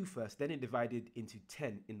into 2 first, then it divided into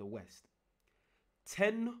 10 in the west.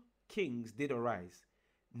 10 kings did arise,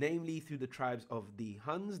 namely through the tribes of the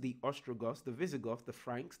Huns, the Ostrogoths, the Visigoths, the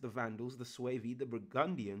Franks, the Vandals, the Suevi, the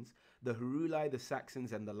Burgundians, the Heruli, the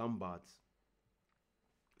Saxons, and the Lombards.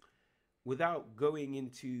 Without going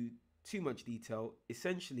into too much detail,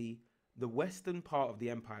 essentially, the western part of the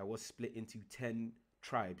empire was split into 10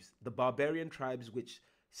 tribes. The barbarian tribes, which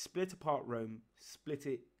split apart Rome, split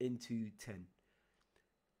it into 10.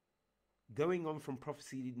 going on from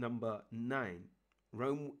prophecy number 9,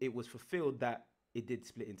 Rome, it was fulfilled that it did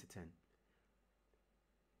split into 10.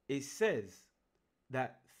 It says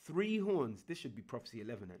that 3 horns, this should be prophecy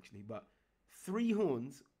 11 actually, but 3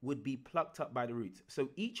 horns would be plucked up by the roots. So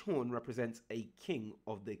each horn represents a king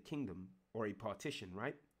of the kingdom or a partition,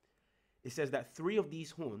 right? It says that 3 of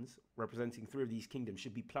these horns, representing 3 of these kingdoms,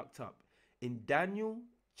 should be plucked up. In Daniel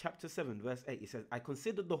chapter 7, verse 8, it says, I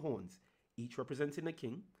considered the horns, each representing a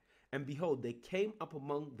king, and behold, there came up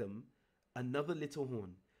among them another little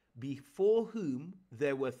horn, before whom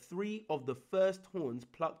there were 3 of the first horns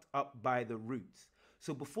plucked up by the roots.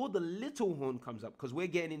 So before the little horn comes up, because we're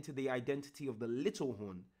getting into the identity of the little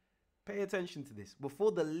horn, pay attention to this.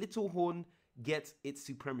 Before the little horn gets its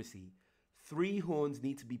supremacy, 3 horns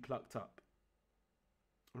need to be plucked up,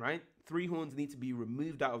 right? 3 horns need to be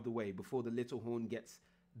removed out of the way before the little horn gets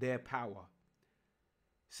their power.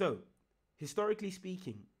 So, historically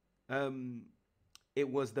speaking, it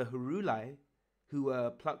was the Heruli who were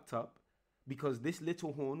plucked up because this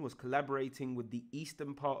little horn was collaborating with the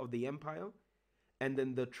eastern part of the empire, and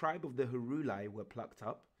then the tribe of the Heruli were plucked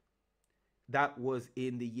up. That was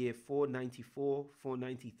in the year 494,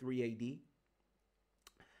 493 AD.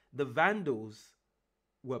 The Vandals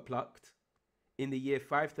were plucked in the year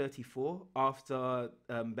 534 after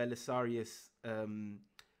Belisarius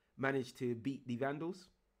managed to beat the Vandals.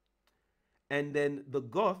 And then the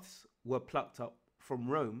Goths were plucked up from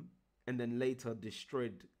Rome and then later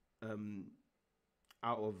destroyed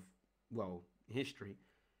out of, well, history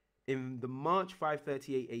in the March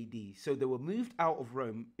 538 AD. So they were moved out of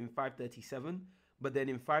Rome in 537, but then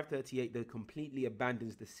in 538 they completely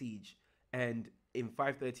abandons the siege. And in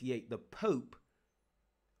 538, the Pope,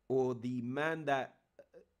 or the man that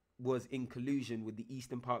was in collusion with the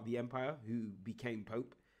eastern part of the empire, who became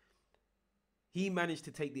Pope, he managed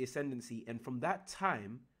to take the ascendancy. And from that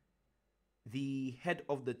time, the head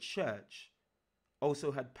of the church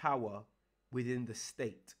also had power within the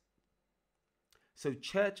state. So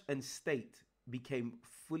church and state became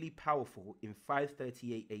fully powerful in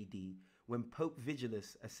 538 AD when Pope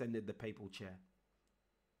Vigilus ascended the papal chair.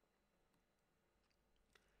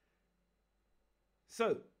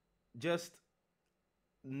 So, just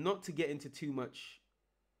not to get into too much,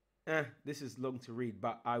 this is long to read,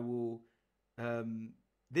 but I will,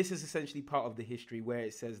 this is essentially part of the history where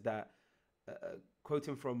it says that,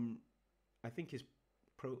 quoting from, I think it's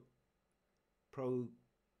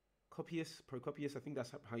Procopius, I think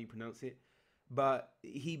that's how you pronounce it, but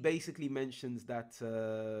he basically mentions that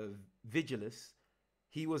Vigilus,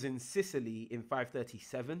 he was in Sicily in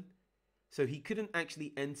 537, so he couldn't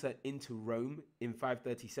actually enter into Rome in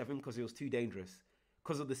 537 because it was too dangerous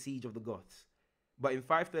because of the siege of the Goths. But in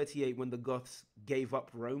 538, when the Goths gave up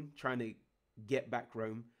Rome, trying to get back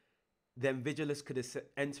Rome, then Vigilus could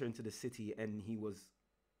enter into the city and he was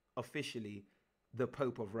officially the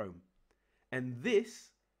Pope of Rome. And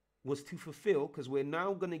this was to fulfill, because we're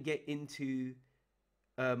now going to get into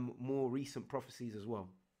more recent prophecies as well.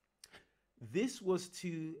 This was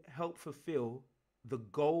to help fulfill the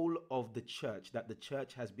goal of the church that the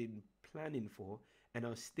church has been planning for and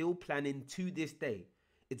are still planning to this day.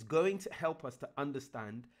 It's going to help us to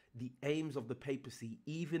understand the aims of the papacy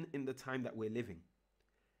even in the time that we're living.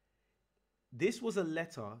 This was a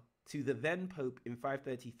letter to the then Pope in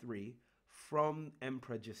 533 from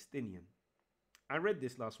Emperor Justinian. I read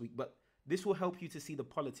this last week, but this will help you to see the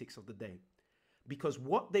politics of the day. Because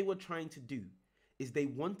what they were trying to do is they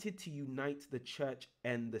wanted to unite the church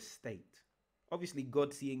and the state. Obviously,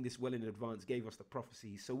 God, seeing this well in advance, gave us the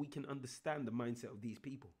prophecies so we can understand the mindset of these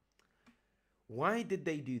people. Why did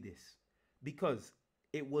they do this? Because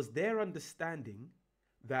it was their understanding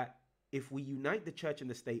that if we unite the church and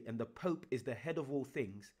the state and the Pope is the head of all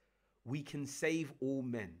things, we can save all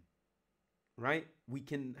men, right? We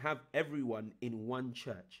can have everyone in one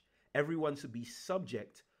church. Everyone should be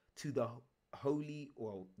subject to the holy,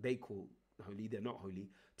 well, they call holy, they're not holy,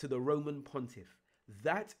 to the Roman pontiff.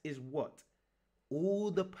 That is what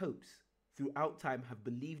all the popes throughout time have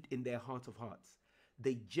believed in their heart of hearts.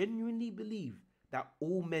 They genuinely believe that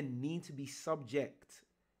all men need to be subject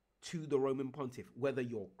to the Roman pontiff, whether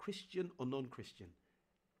you're Christian or non-Christian.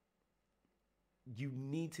 You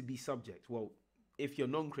need to be subject. Well, if you're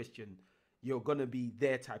non-Christian, you're going to be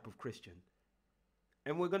their type of Christian.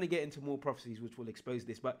 And we're going to get into more prophecies which will expose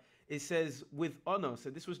this. But it says, with honor, so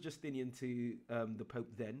this was Justinian to the Pope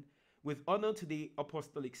then, with honor to the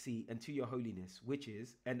apostolic see and to your holiness, which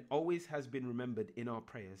is and always has been remembered in our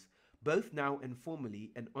prayers, both now and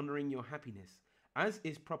formerly, and honoring your happiness, as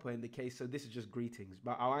is proper in the case. So this is just greetings,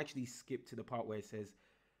 but I'll actually skip to the part where it says,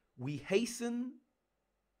 we hasten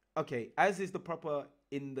okay, as is the proper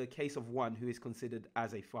in the case of one who is considered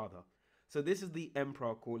as a father. So this is the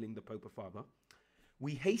emperor calling the Pope a father.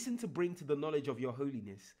 We hasten to bring to the knowledge of your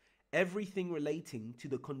holiness everything relating to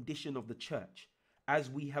the condition of the church, as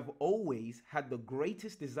we have always had the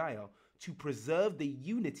greatest desire to preserve the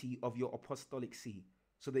unity of your apostolic see.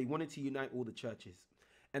 So they wanted to unite all the churches.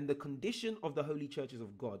 And the condition of the holy churches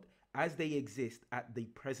of God as they exist at the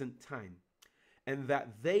present time, and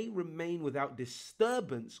that they remain without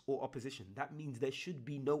disturbance or opposition. That means there should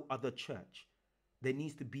be no other church. There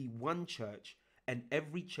needs to be one church, and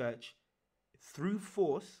every church, through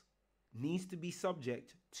force, needs to be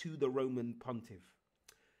subject to the Roman pontiff.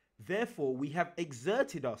 Therefore, we have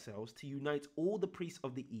exerted ourselves to unite all the priests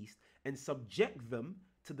of the East and subject them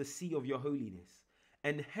to the see of your holiness.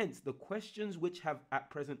 And hence the questions which have at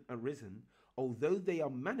present arisen, although they are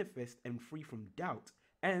manifest and free from doubt,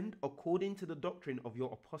 and according to the doctrine of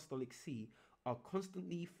your apostolic see, are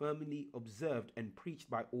constantly firmly observed and preached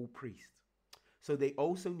by all priests. So they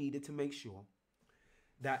also needed to make sure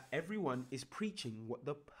that everyone is preaching what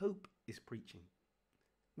the Pope is preaching,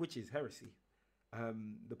 which is heresy.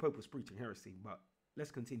 The Pope was preaching heresy, but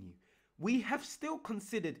let's continue. We have still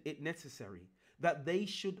considered it necessary that they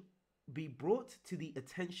should be brought to the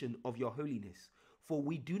attention of your holiness, for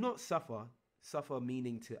we do not suffer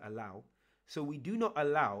meaning to allow, so we do not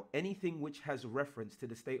allow anything which has reference to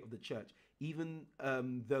the state of the church, even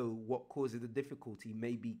though what causes the difficulty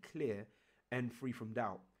may be clear and free from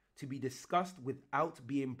doubt, to be discussed without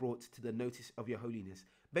being brought to the notice of your holiness.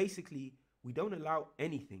 Basically, we don't allow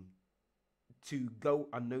anything to go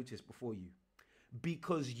unnoticed before you,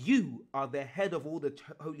 because you are the head of all the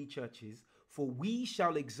holy churches, for we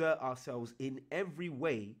shall exert ourselves in every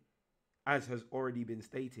way, as has already been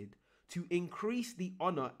stated, to increase the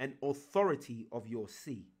honor and authority of your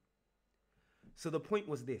see. So the point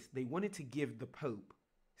was this: they wanted to give the Pope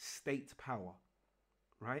state power,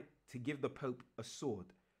 right? To give the Pope a sword.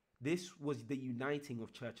 This was the uniting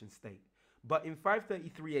of church and state. But in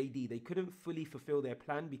 533 AD, they couldn't fully fulfill their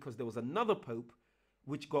plan because there was another Pope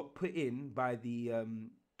which got put in by the,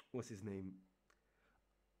 what's his name?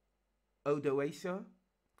 Odoacer.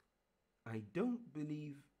 I don't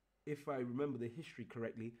believe, if I remember the history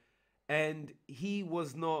correctly, and he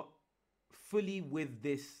was not fully with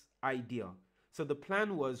this idea. So the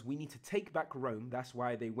plan was, we need to take back Rome. That's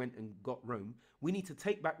why they went and got Rome. We need to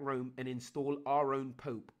take back Rome and install our own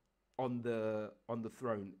Pope on the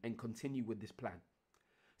throne and continue with this plan.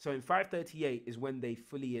 So in 538 is when they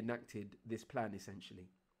fully enacted this plan, essentially.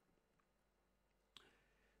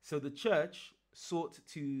 So the church sought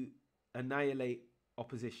to annihilate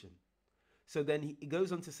opposition. So then he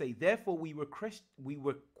goes on to say, therefore we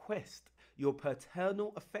request your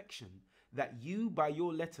paternal affection, that you by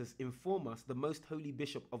your letters inform us, the most holy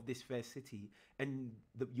bishop of this fair city, and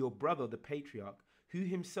your brother the patriarch, who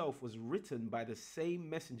himself was written by the same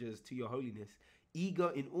messengers to your holiness, eager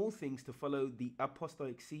in all things to follow the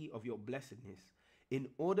apostolic see of your blessedness, in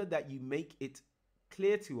order that you make it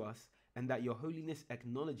clear to us, and that your holiness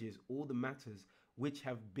acknowledges all the matters which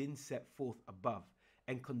have been set forth above,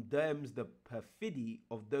 and condemns the perfidy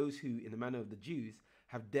of those who, in the manner of the Jews,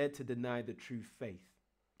 have dared to deny the true faith.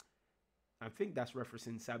 I think that's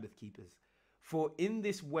referencing Sabbath keepers. For in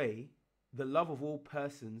this way, the love of all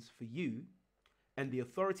persons for you and the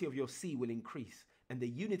authority of your see will increase, and the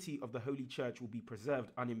unity of the Holy Church will be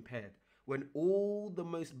preserved unimpaired, when all the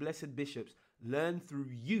most blessed bishops learn through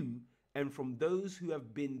you and from those who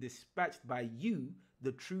have been dispatched by you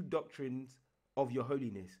the true doctrines of your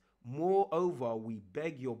holiness. Moreover, we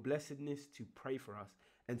beg your blessedness to pray for us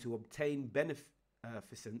and to obtain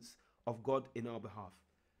beneficence of God in our behalf.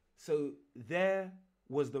 So there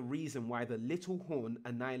was the reason why the little horn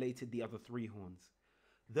annihilated the other three horns.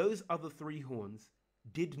 Those other three horns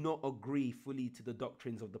did not agree fully to the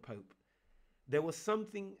doctrines of the Pope. There was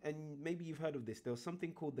something, and maybe you've heard of this, there was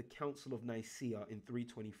something called the Council of Nicaea in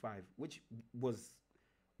 325, which was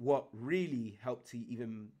what really helped to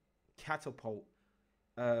even catapult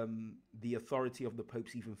the authority of the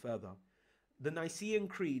popes even further. The Nicene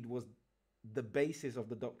Creed was the basis of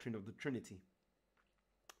the doctrine of the Trinity,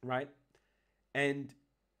 right? And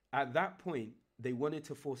at that point, they wanted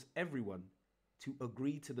to force everyone to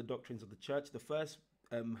agree to the doctrines of the church, the first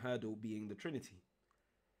hurdle being the Trinity.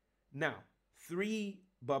 Now, 3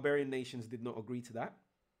 barbarian nations did not agree to that.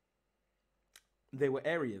 They were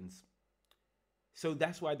Arians. So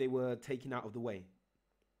that's why they were taken out of the way.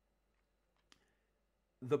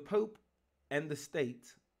 The Pope and the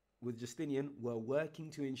state, with Justinian, were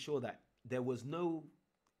working to ensure that there was no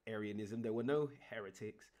Arianism, there were no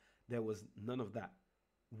heretics, there was none of that.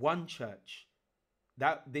 One church.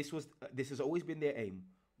 This has always been their aim.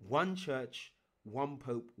 One church, one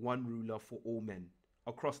pope, one ruler for all men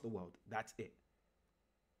across the world. That's it.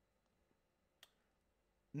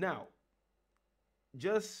 Now,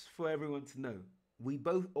 just for everyone to know,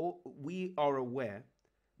 we are aware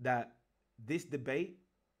that this debate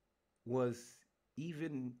was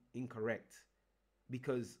even incorrect,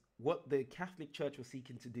 because what the Catholic Church was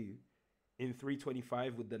seeking to do in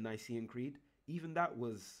 325 with the Nicene Creed, even that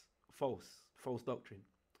was false doctrine.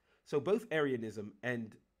 So both Arianism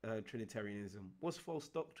and Trinitarianism was false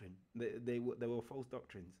doctrine. They were false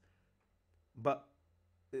doctrines. But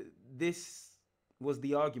this was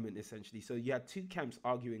the argument, essentially. So you had two camps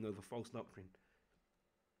arguing over false doctrine.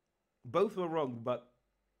 Both were wrong, but,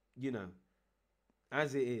 you know,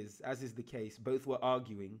 as is the case, both were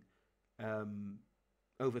arguing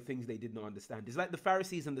over things they did not understand. It's like the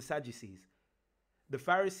Pharisees and the Sadducees. The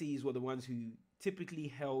Pharisees were the ones who typically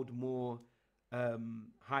held more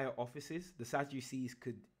higher offices. The Sadducees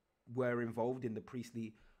were involved in the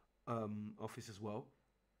priestly office as well.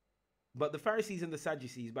 But the Pharisees and the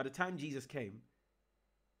Sadducees, by the time Jesus came,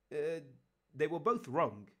 they were both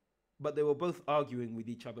wrong, but they were both arguing with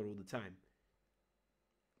each other all the time.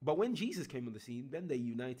 But when Jesus came on the scene, then they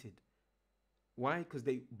united. Why? Because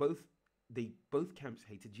both camps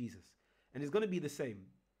hated Jesus. And it's going to be the same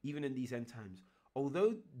even in these end times.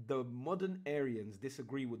 Although the modern Arians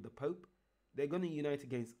disagree with the Pope, they're going to unite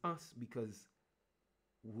against us because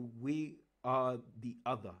we are the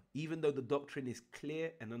other. Even though the doctrine is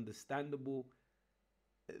clear and understandable,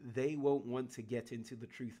 they won't want to get into the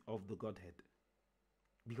truth of the Godhead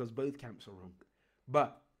because both camps are wrong.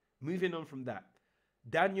 But moving on from that,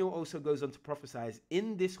 Daniel also goes on to prophesy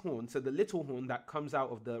in this horn. So the little horn that comes out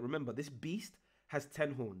of remember, this beast has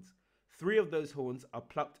 10 horns. 3 of those horns are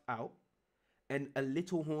plucked out, and a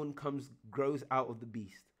little horn grows out of the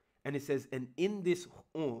beast. And it says, and in this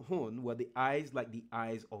horn were the eyes like the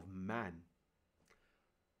eyes of man.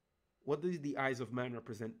 What does the eyes of man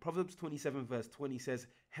represent? Proverbs 27 verse 20 says,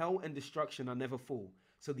 hell and destruction are never full.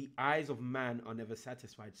 So the eyes of man are never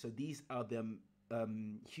satisfied. So these are the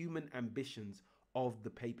human ambitions of the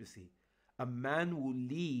papacy. A man will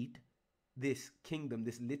lead this kingdom,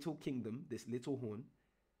 this little horn,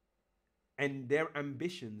 and their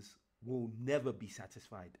ambitions will never be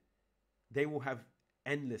satisfied. They will have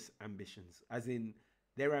endless ambitions, as in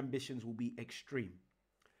their ambitions will be extreme.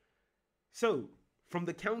 So, from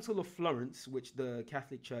the Council of Florence, which the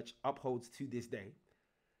Catholic Church upholds to this day,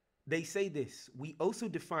 they say this: we also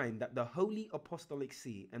define that the Holy Apostolic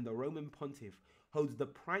See and the Roman Pontiff holds the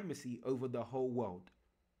primacy over the whole world.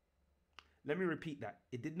 Let me repeat that.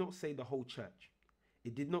 It did not say the whole church.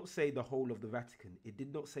 It did not say the whole of the Vatican. It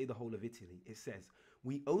did not say the whole of Italy. It says,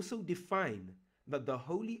 we also define that the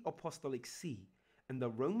Holy Apostolic See and the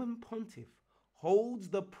Roman Pontiff holds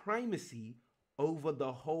the primacy over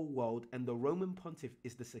the whole world, and the Roman Pontiff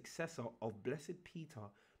is the successor of Blessed Peter,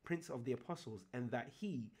 Prince of the Apostles, and that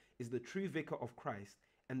he is the true vicar of Christ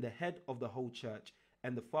and the head of the whole church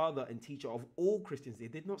and the father and teacher of all Christians.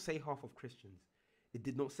 It did not say half of Christians. It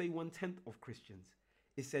did not say 1/10 of Christians.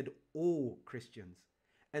 It said all Christians.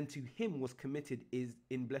 And to him was committed is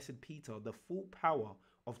in Blessed Peter the full power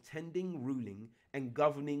of tending, ruling, and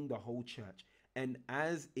governing the whole church, and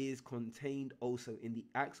as is contained also in the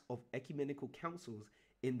acts of ecumenical councils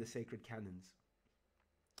in the sacred canons.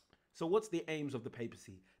 So what's the aims of the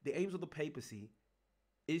papacy? The aims of the papacy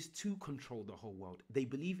is to control the whole world. They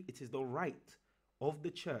believe it is the right of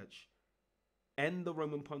the church and the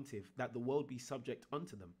Roman Pontiff that the world be subject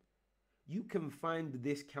unto them. You can find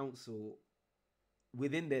this council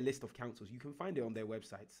within their list of councils. You can find it on their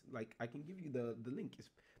websites. Like, I can give you the link. It's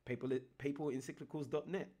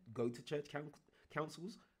papalencyclicals.net. Go to church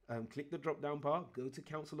councils, click the drop down bar, go to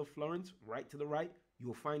Council of Florence, right to the right,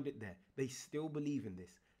 you'll find it there. They still believe in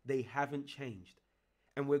this. They haven't changed.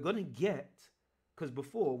 And we're going to get, because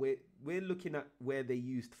before we're looking at where they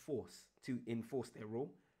used force to enforce their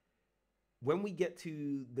rule. When we get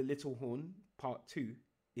to the Little Horn part 2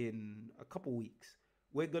 in a couple weeks,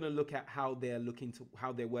 we're going to look at how they're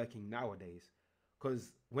working nowadays.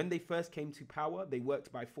 Because when they first came to power, they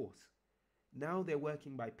worked by force. Now they're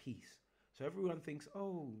working by peace. So everyone thinks,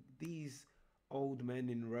 oh, these old men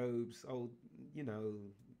in robes, oh, you know,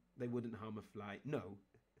 they wouldn't harm a fly. No.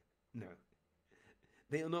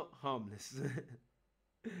 They are not harmless.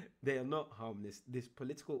 They are not harmless. This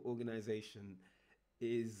political organization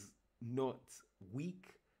is not weak,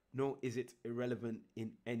 nor is it irrelevant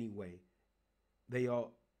in any way. They are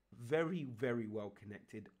very, very well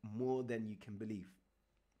connected, more than you can believe.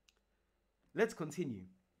 Let's continue.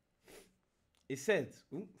 it says,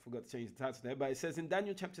 forgot to change the title there, but it says in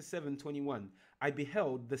Daniel chapter 7:21, I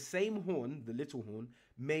beheld the same horn, the little horn,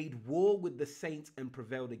 made war with the saints and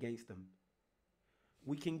prevailed against them.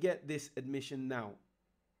 We can get this admission now.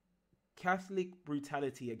 Catholic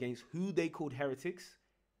brutality against who they called heretics,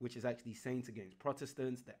 which is actually saints against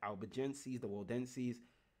Protestants, the Albigenses, the Waldenses.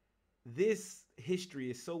 This history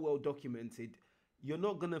is so well documented, you're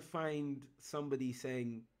not going to find somebody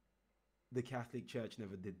saying the Catholic Church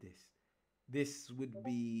never did this. This would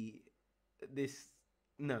be this.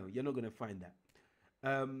 No, you're not going to find that.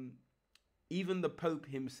 Even the Pope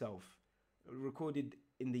himself, recorded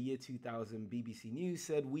in the year 2000, BBC News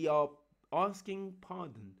said, we are asking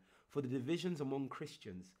pardon for the divisions among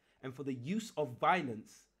Christians and for the use of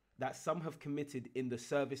violence that some have committed in the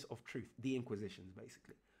service of truth, the Inquisitions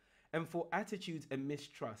basically, and for attitudes and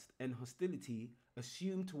mistrust and hostility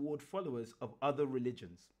assumed toward followers of other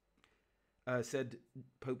religions. Said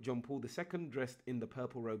Pope John Paul II, dressed in the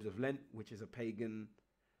purple robes of Lent, which is a pagan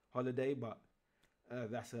holiday, but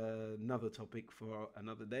that's another topic for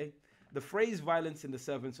another day. The phrase "violence in the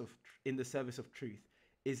service of truth"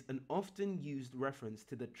 is an often used reference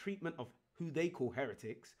to the treatment of who they call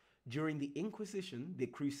heretics during the Inquisition, the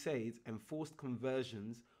Crusades, and forced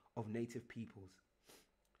conversions of native peoples.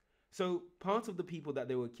 So part of the people that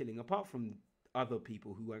they were killing, apart from other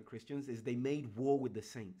people who weren't Christians, is they made war with the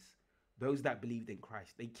saints. Those that believed in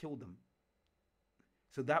Christ, they killed them.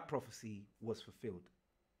 So that prophecy was fulfilled.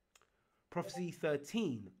 Prophecy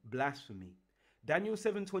 13, blasphemy. Daniel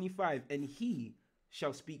 7:25, and he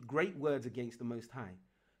shall speak great words against the Most High.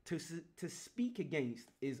 To speak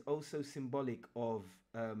against is also symbolic of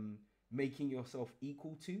making yourself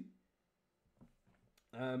equal to.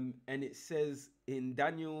 And it says in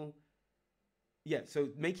Daniel, so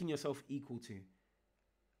making yourself equal to.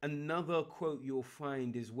 Another quote you'll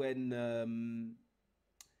find is when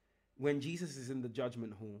Jesus is in the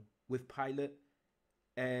judgment hall with Pilate,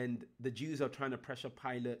 and the Jews are trying to pressure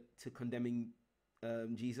Pilate to condemning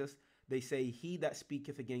Jesus. They say, he that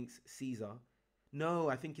speaketh against Caesar. No,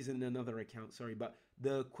 I think is in another account, sorry. But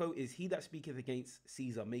the quote is, he that speaketh against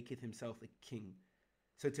Caesar maketh himself a king.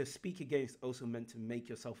 So to speak against also meant to make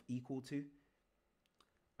yourself equal to,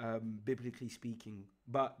 biblically speaking.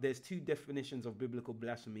 But there's two definitions of biblical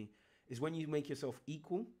blasphemy. Is when you make yourself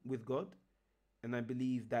equal with God. And I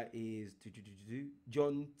believe that is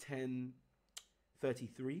John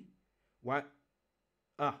 10:33. What?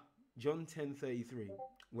 John 10:33,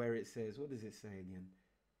 where it says, what does it say again?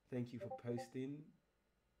 Thank you for posting.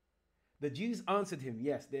 The Jews answered him,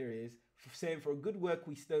 yes, there is, saying, for a good work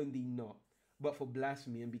we stone thee not, but for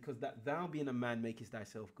blasphemy, and because that thou being a man makest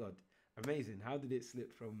thyself God. Amazing. How did it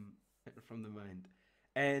slip from the mind?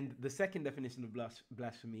 And the second definition of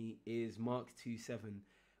blasphemy is Mark 2:7,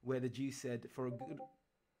 where the Jews said,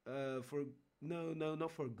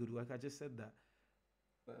 not for a good work. I just said that.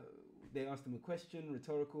 They asked him a question,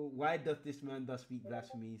 rhetorical. Why doth this man thus speak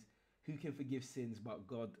blasphemies? Who can forgive sins but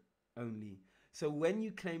God only? So when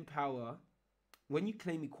you claim power, when you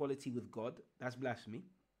claim equality with God, that's blasphemy.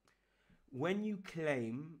 When you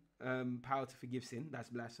claim power to forgive sin, that's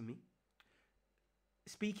blasphemy.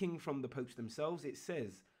 Speaking from the popes themselves, it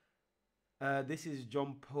says, this is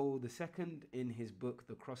John Paul II in his book,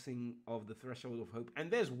 The Crossing of the Threshold of Hope.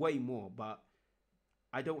 And there's way more, but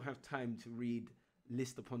I don't have time to read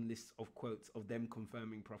list upon lists of quotes of them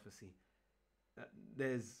confirming prophecy.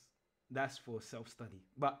 That's for self-study.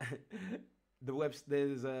 But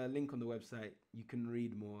there's a link on the website. You can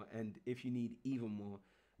read more. And if you need even more,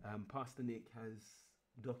 Pastor Nick has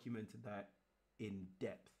documented that in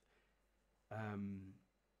depth.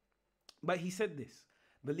 But he said this: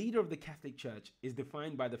 the leader of the Catholic Church is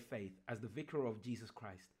defined by the faith as the vicar of Jesus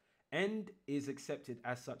Christ and is accepted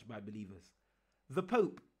as such by believers. The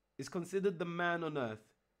Pope is considered the man on earth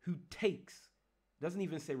who takes, doesn't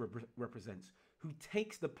even say represents, who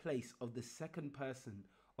takes the place of the second person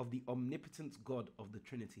of the omnipotent God of the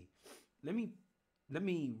Trinity. Let me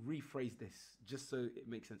rephrase this just so it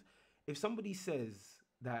makes sense. If somebody says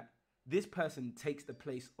that this person takes the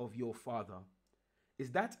place of your father,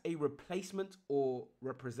 is that a replacement or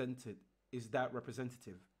represented? Is that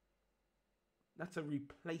representative? That's a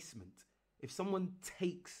replacement. If someone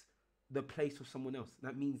takes the place of someone else,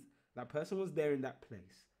 that means that person was there in that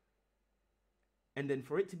place. And then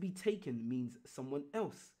for it to be taken means someone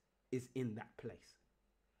else is in that place.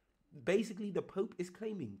 Basically, the Pope is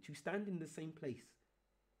claiming to stand in the same place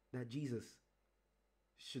that Jesus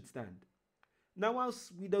should stand. Now,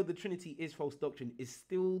 whilst we know the Trinity is false doctrine, is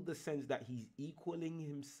still the sense that he's equaling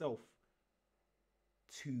himself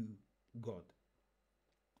to God.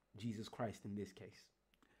 Jesus Christ in this case.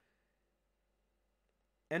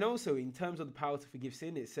 And also, in terms of the power to forgive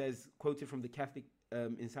sin, it says, quoted from the Catholic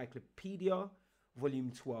Encyclopedia,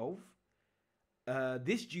 Volume 12,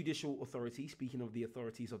 this judicial authority, speaking of the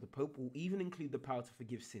authorities of the Pope, will even include the power to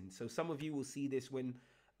forgive sins. So some of you will see this when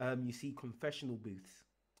you see confessional booths.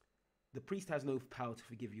 The priest has no power to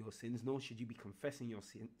forgive your sins, nor should you be confessing your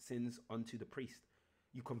sins unto the priest.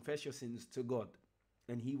 You confess your sins to God,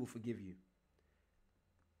 and he will forgive you.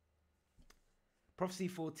 Prophecy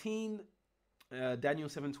 14, Daniel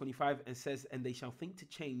 7:25, and says, and they shall think to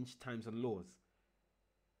change times and laws.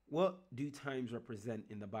 What do times represent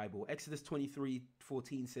in the Bible? Exodus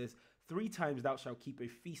 23:14 says, 3 times thou shalt keep a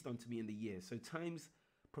feast unto me in the year. So times,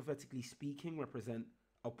 prophetically speaking, represent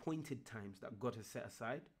appointed times that God has set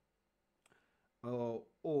aside,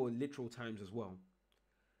 or literal times as well.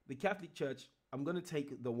 The Catholic Church, I'm going to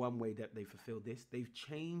take the one way that they fulfilled this. They've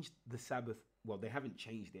changed the Sabbath. Well, they haven't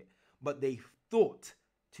changed it, but they thought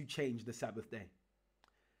to change the Sabbath day.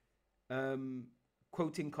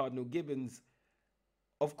 Quoting Cardinal Gibbons,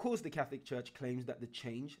 of course, the Catholic Church claims that the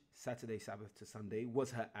change, Saturday Sabbath to Sunday,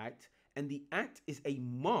 was her act, and the act is a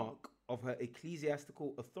mark of her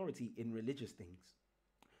ecclesiastical authority in religious things.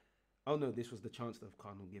 Oh no, this was the Chancellor of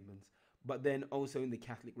Cardinal Gibbons. But then also in the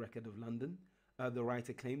Catholic Record of London, the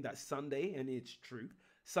writer claimed that Sunday, and it's true,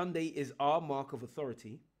 Sunday is our mark of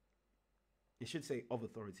authority. It should say of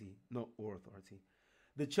authority, not or authority.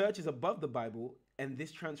 The church is above the Bible, and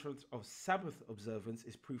this transference of Sabbath observance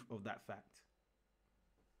is proof of that fact.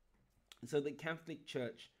 So the Catholic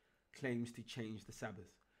Church claims to change the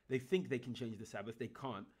Sabbath. They think they can change the Sabbath. They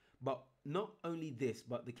can't. But not only this,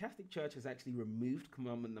 but the Catholic Church has actually removed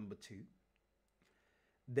commandment number 2.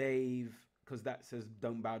 Because that says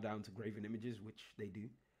don't bow down to graven images, which they do.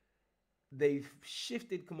 They've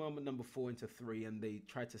shifted commandment number 4 into 3, and they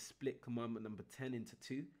tried to split commandment number 10 into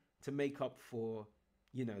 2 to make up for,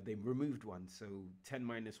 they removed one. So 10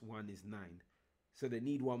 minus 1 is 9. So they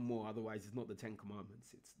need one more, otherwise it's not the 10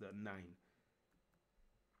 commandments, it's the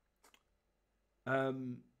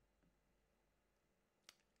 9.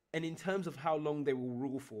 And in terms of how long they will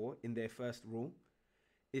rule for in their first rule,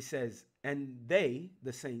 it says, and they,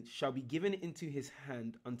 the saints, shall be given into his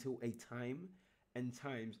hand until a time and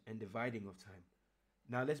times and dividing of time.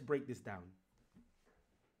 Now let's break this down.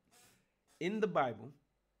 In the Bible,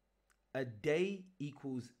 a day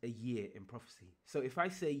equals a year in prophecy. So if I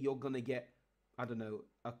say you're going to get,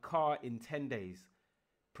 a car in 10 days,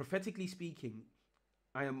 prophetically speaking,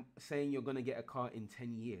 I am saying you're going to get a car in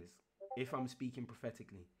 10 years, if I'm speaking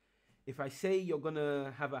prophetically. If I say you're going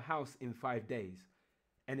to have a house in 5 days,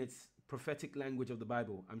 and it's prophetic language of the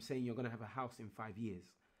Bible, I'm saying you're going to have a house in 5 years.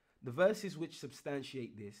 The verses which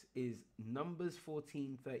substantiate this is Numbers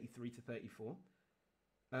 14:33 to 34,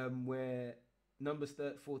 where Numbers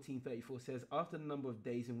 14:34 says, after the number of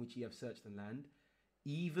days in which ye have searched the land,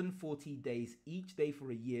 even 40 days, each day for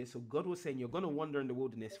a year. So God was saying, you're going to wander in the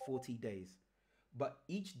wilderness 40 days, but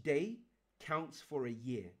each day counts for a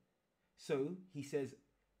year. So he says,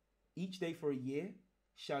 each day for a year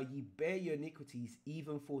shall ye bear your iniquities,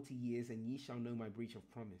 even 40 years, and ye shall know my breach of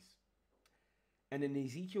promise. And in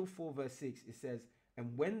Ezekiel 4 verse 6, it says,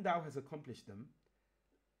 and when thou hast accomplished them,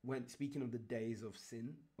 when speaking of the days of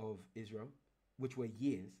sin of Israel, which were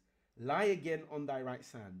years, lie again on thy right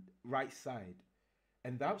side,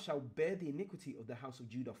 and thou shalt bear the iniquity of the house of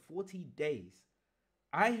Judah 40 days.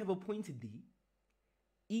 I have appointed thee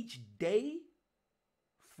each day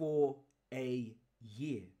for a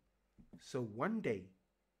year. So 1 day,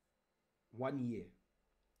 1 year.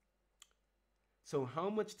 So how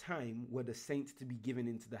much time were the saints to be given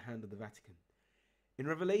into the hand of the Vatican? In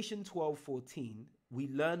Revelation 12:14, we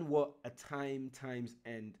learn what a time, times,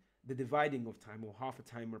 and the dividing of time, or half a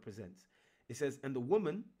time, represents. It says, and the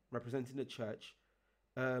woman, representing the church,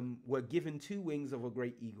 were given 2 wings of a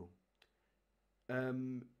great eagle,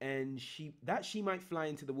 and she might fly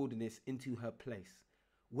into the wilderness, into her place,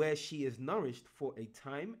 where she is nourished for a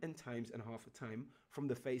time and times and half a time from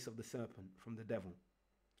the face of the serpent, from the devil.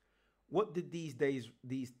 What did these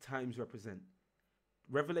times represent?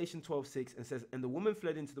 Revelation 12:6, and says, and the woman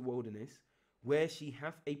fled into the wilderness, where she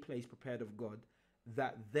hath a place prepared of God,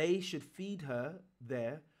 that they should feed her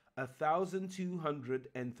there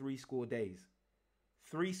 1,260 days.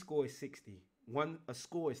 3 score is 60. A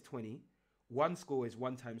score is 20. 1 score is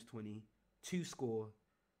 1 times 20. 2 score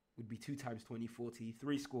would be 2 times 20, 40.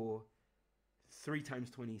 3 score, 3 times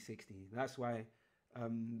 20, 60. That's why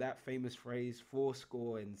that famous phrase, 4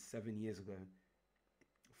 score and 7 years ago.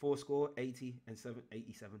 4 score, 80, and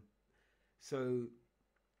 87. So,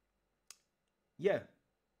 yeah,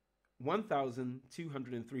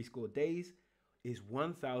 1,203 score days is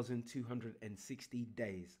 1,260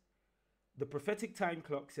 days. The prophetic time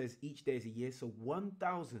clock says each day is a year, so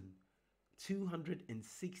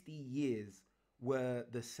 1,260 years were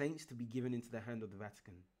the saints to be given into the hand of the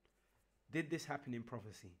Vatican. Did this happen in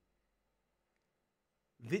prophecy?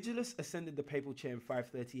 Vigilus ascended the papal chair in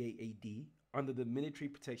 538 AD under the military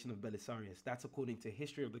protection of Belisarius. That's according to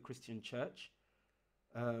History of the Christian Church.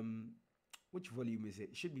 Which volume is it?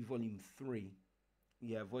 It should be volume 3.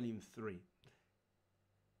 Yeah, volume 3.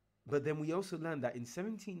 But then we also learned that in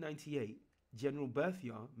 1798, General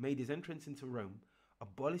Berthier made his entrance into Rome,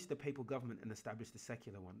 abolished the papal government, and established a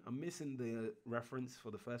secular one. I'm missing the reference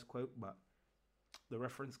for the first quote, but the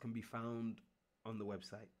reference can be found on the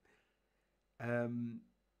website.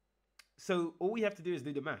 So all we have to do is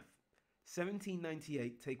do the math.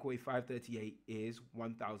 1798 take away 538 is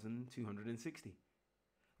 1,260.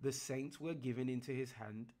 The saints were given into his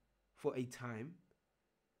hand for a time,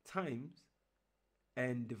 times,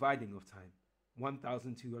 and dividing of time,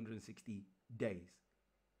 1,260 days.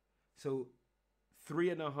 So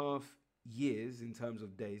 3.5 years in terms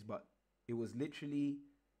of days, but it was literally,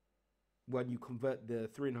 when you convert the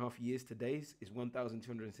 3.5 years to days, is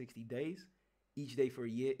 1,260 days. Each day for a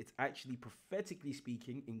year, it's actually, prophetically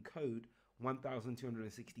speaking, in code,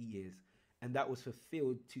 1,260 years. And that was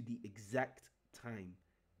fulfilled to the exact time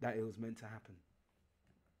that it was meant to happen.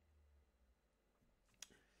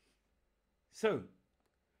 So,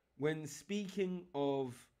 when speaking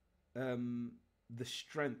of the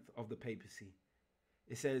strength of the papacy,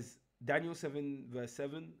 it says, Daniel 7 verse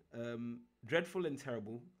 7, dreadful and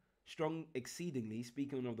terrible, strong exceedingly,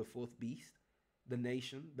 speaking of the fourth beast, the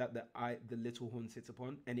nation that the little horn sits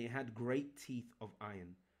upon, and it had great teeth of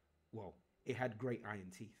iron. Well, it had great iron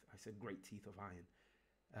teeth. I said great teeth of iron.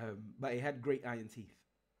 But it had great iron teeth.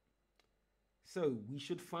 So we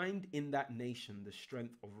should find in that nation the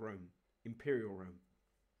strength of Rome, Imperial Rome.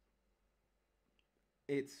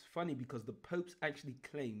 It's funny because the popes actually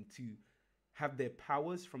claim to have their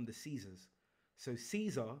powers from the Caesars. So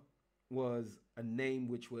Caesar was a name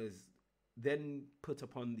which was then put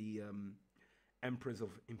upon the emperors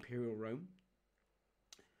of Imperial Rome.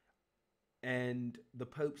 And the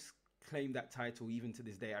popes claim that title even to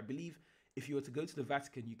this day. I believe if you were to go to the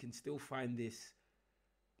Vatican, you can still find this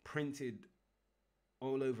printed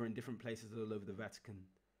all over in different places all over the Vatican.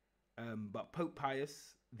 But Pope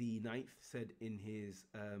Pius IX said in his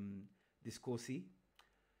Discorsi,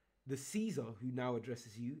 the Caesar who now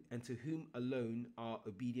addresses you, and to whom alone are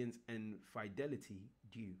obedience and fidelity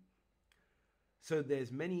due. So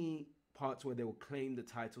there's many parts where they will claim the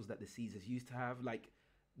titles that the Caesars used to have, like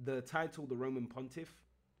the title the Roman Pontiff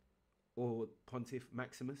or Pontiff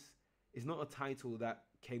Maximus is not a title that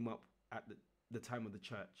came up at the time of the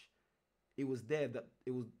church. It was there that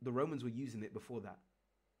it was the Romans were using it before that.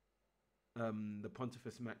 The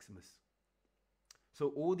Pontifex Maximus.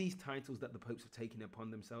 So all these titles that the popes have taken upon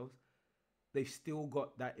themselves, they've still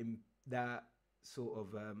got that sort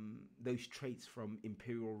of those traits from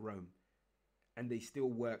Imperial Rome, and they still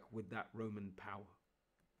work with that Roman power.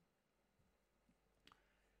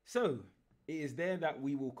 So it is there that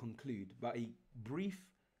we will conclude, but a brief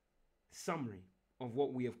summary of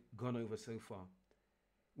what we have gone over so far.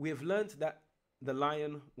 We have learnt that the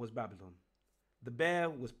lion was Babylon, the bear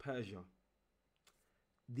was Persia,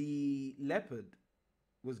 the leopard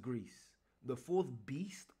was Greece, the fourth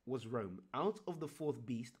beast was Rome. Out of the fourth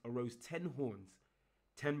beast arose 10 horns,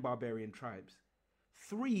 10 barbarian tribes.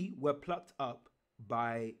 3 were plucked up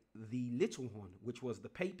by the little horn, which was the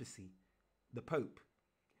papacy, the Pope.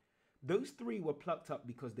 Those 3 were plucked up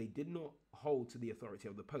because they did not hold to the authority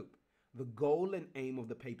of the Pope. The goal and aim of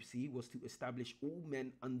the papacy was to establish all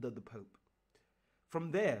men under the Pope.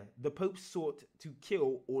 From there, the popes sought to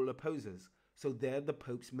kill all opposers. So there the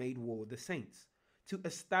popes made war with the saints. To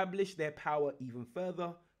establish their power even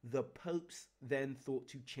further, the popes then thought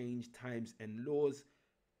to change times and laws,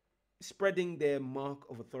 spreading their mark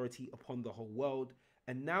of authority upon the whole world.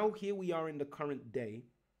 And now here we are in the current day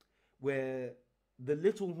where the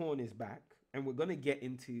little horn is back, and we're going to get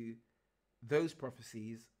into those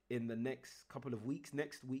prophecies in the next couple of weeks.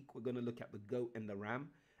 Next week, we're going to look at the goat and the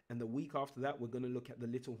ram. And the week after that, we're going to look at the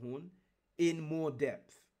little horn in more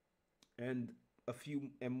depth and a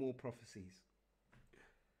few and more prophecies.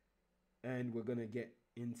 And we're going to get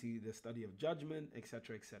into the study of judgment,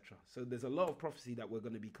 etc., etc. So there's a lot of prophecy that we're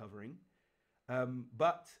going to be covering.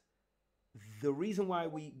 But the reason why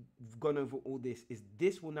we've gone over all this is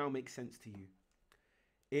this will now make sense to you.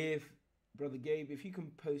 If, Brother Gabe, if you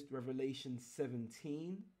can post Revelation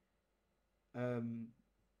 17,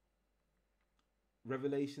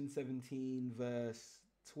 Revelation 17 verse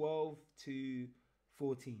 12 to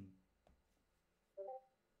 14.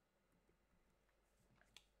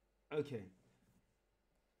 Okay.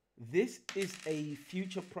 This is a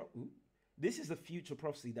future this is a future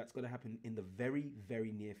prophecy that's going to happen in the very,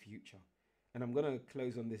 very near future. And I'm going to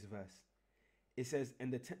close on this verse. It says,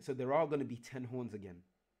 so there are going to be 10 horns again.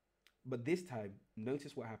 But this time,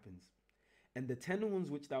 notice what happens. And the 10 horns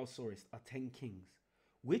which thou sawest are 10 kings,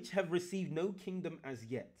 which have received no kingdom as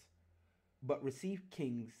yet, but receive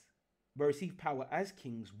power as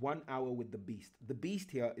kings 1 hour with the beast. The beast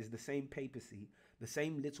here is the same papacy, the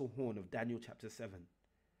same little horn of Daniel chapter 7.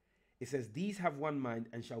 It says, these have one mind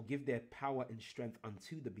and shall give their power and strength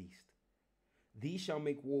unto the beast. These shall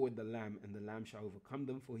make war with the Lamb, and the Lamb shall overcome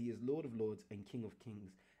them, for he is Lord of lords and King of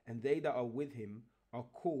kings. And they that are with him are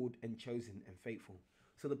called and chosen and faithful.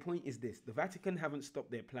 So the point is this: the Vatican haven't stopped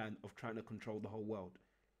their plan of trying to control the whole world.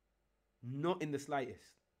 Not in the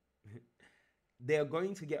slightest. They are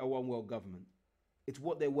going to get a one world government. It's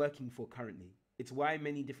what they're working for currently. It's why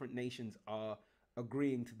many different nations are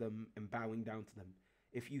agreeing to them and bowing down to them.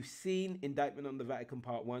 If you've seen Indictment on the Vatican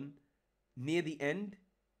Part 1, near the end,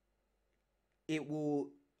 it will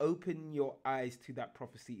open your eyes to that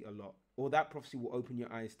prophecy a lot. Or that prophecy will open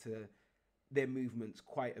your eyes to their movements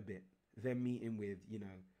quite a bit. Them meeting with,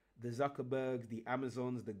 the Zuckerbergs, the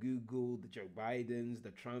Amazons, the Google, the Joe Bidens,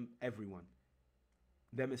 the Trump, everyone.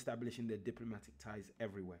 Them establishing their diplomatic ties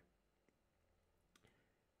everywhere.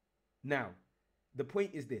 Now, the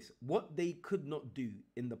point is this: what they could not do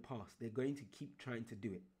in the past, they're going to keep trying to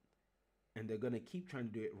do it. And they're going to keep trying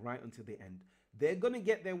to do it right until the end. They're going to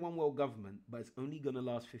get their one world government, but it's only going to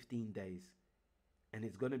last 15 days. And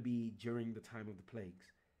it's going to be during the time of the plagues.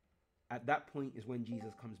 At that point is when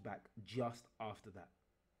Jesus comes back, just after that.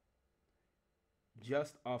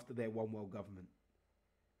 Just after their one world government.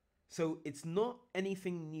 So it's not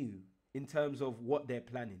anything new in terms of what they're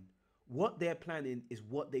planning. What they're planning is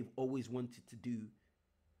what they've always wanted to do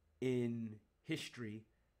in history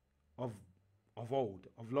of old,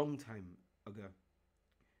 of long time ago.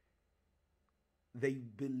 They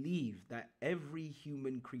believe that every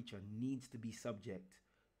human creature needs to be subject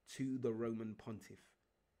to the Roman pontiff.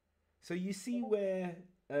 So you see where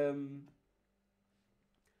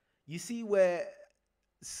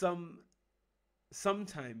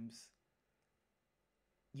sometimes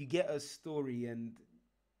you get a story, and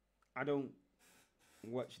I don't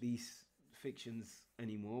watch these fictions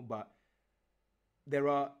anymore, but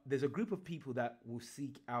there's a group of people that will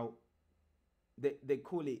seek out, they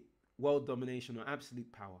call it world domination or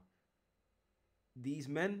absolute power. These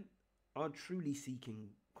men are truly seeking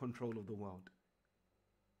control of the world.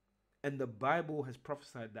 And the Bible has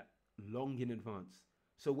prophesied that long in advance.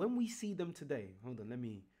 So when we see them today, hold on, let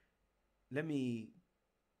me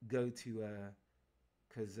go to,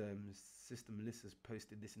 because Sister Melissa's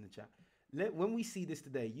posted this in the chat. When we see this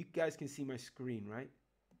today, you guys can see my screen, right?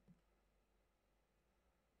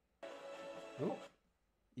 Oh,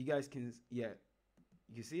 you guys can, yeah,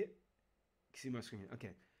 you can see it? You can see my screen,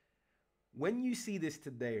 okay. When you see this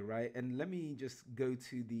today, right, and let me just go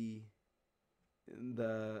to the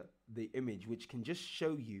image, which can just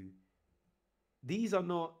show you, these are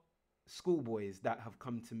not schoolboys that have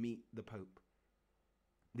come to meet the Pope.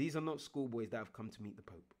 These are not schoolboys that have come to meet the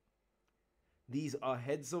Pope. These are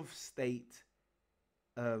heads of state,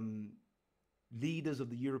 leaders of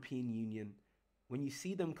the European Union. When you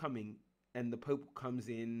see them coming and the Pope comes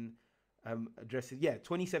in, addresses,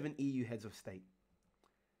 27 EU heads of state.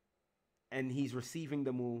 And he's receiving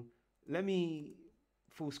them all. Let me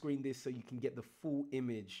full screen this so you can get the full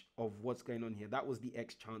image of what's going on here. That was the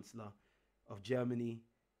ex-chancellor of Germany.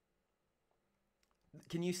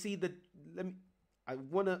 Can you see the, I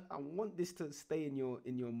want this to stay in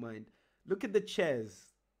your mind. Look at the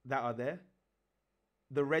chairs that are there.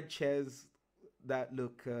 The red chairs that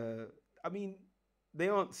look, I mean, they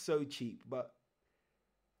aren't so cheap, but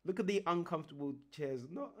look at the uncomfortable chairs.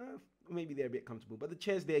 Not, maybe they're a bit comfortable, but the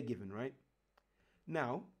chairs they're given, right?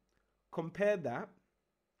 Now, compare that,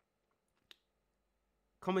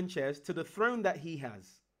 common chairs, to the throne that he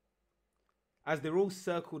has, as they're all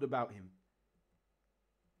circled about him.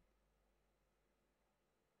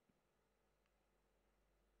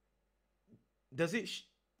 Does it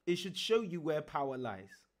should show you where power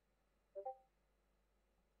lies.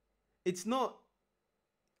 It's not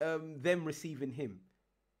them receiving him.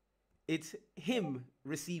 It's him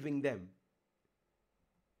receiving them.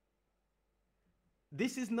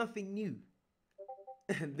 This is nothing new.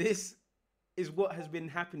 This is what has been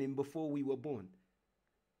happening before we were born.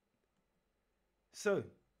 So,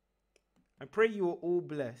 I pray you are all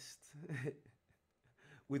blessed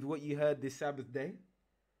with what you heard this Sabbath day.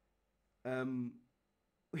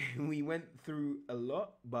 We went through a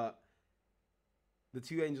lot, but the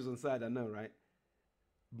two angels on side, I know, right?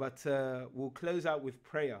 But we'll close out with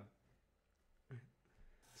prayer.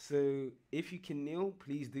 So if you can kneel,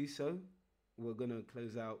 please do so. We're going to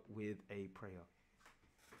close out with a prayer.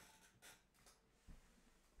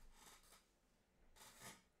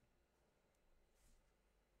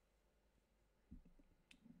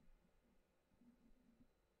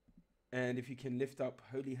 And if you can lift up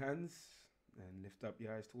holy hands and lift up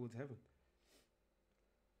your eyes towards heaven.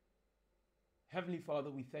 Heavenly Father,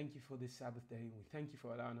 we thank you for this Sabbath day. We thank you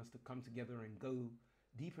for allowing us to come together and go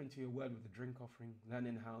deeper into your word with a drink offering,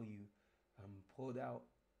 learning how you poured out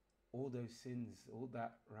all those sins, all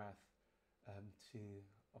that wrath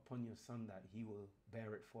upon your Son, that he will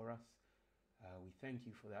bear it for us. We thank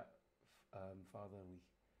you for that, Father. We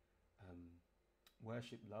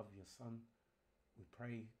worship, love your Son. We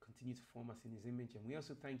pray, continue to form us in his image. And we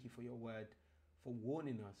also thank you for your word, for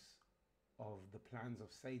warning us of the plans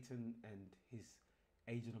of Satan and his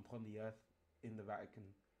agent upon the earth in the Vatican.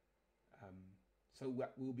 So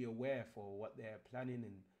we'll be aware for what they're planning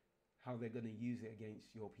and how they're going to use it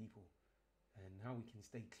against your people, and how we can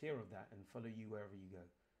stay clear of that and follow you wherever you go.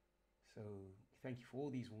 So we thank you for all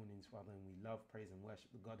these warnings, Father, and we love, praise, and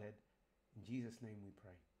worship the Godhead. In Jesus' name we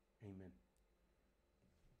pray. Amen.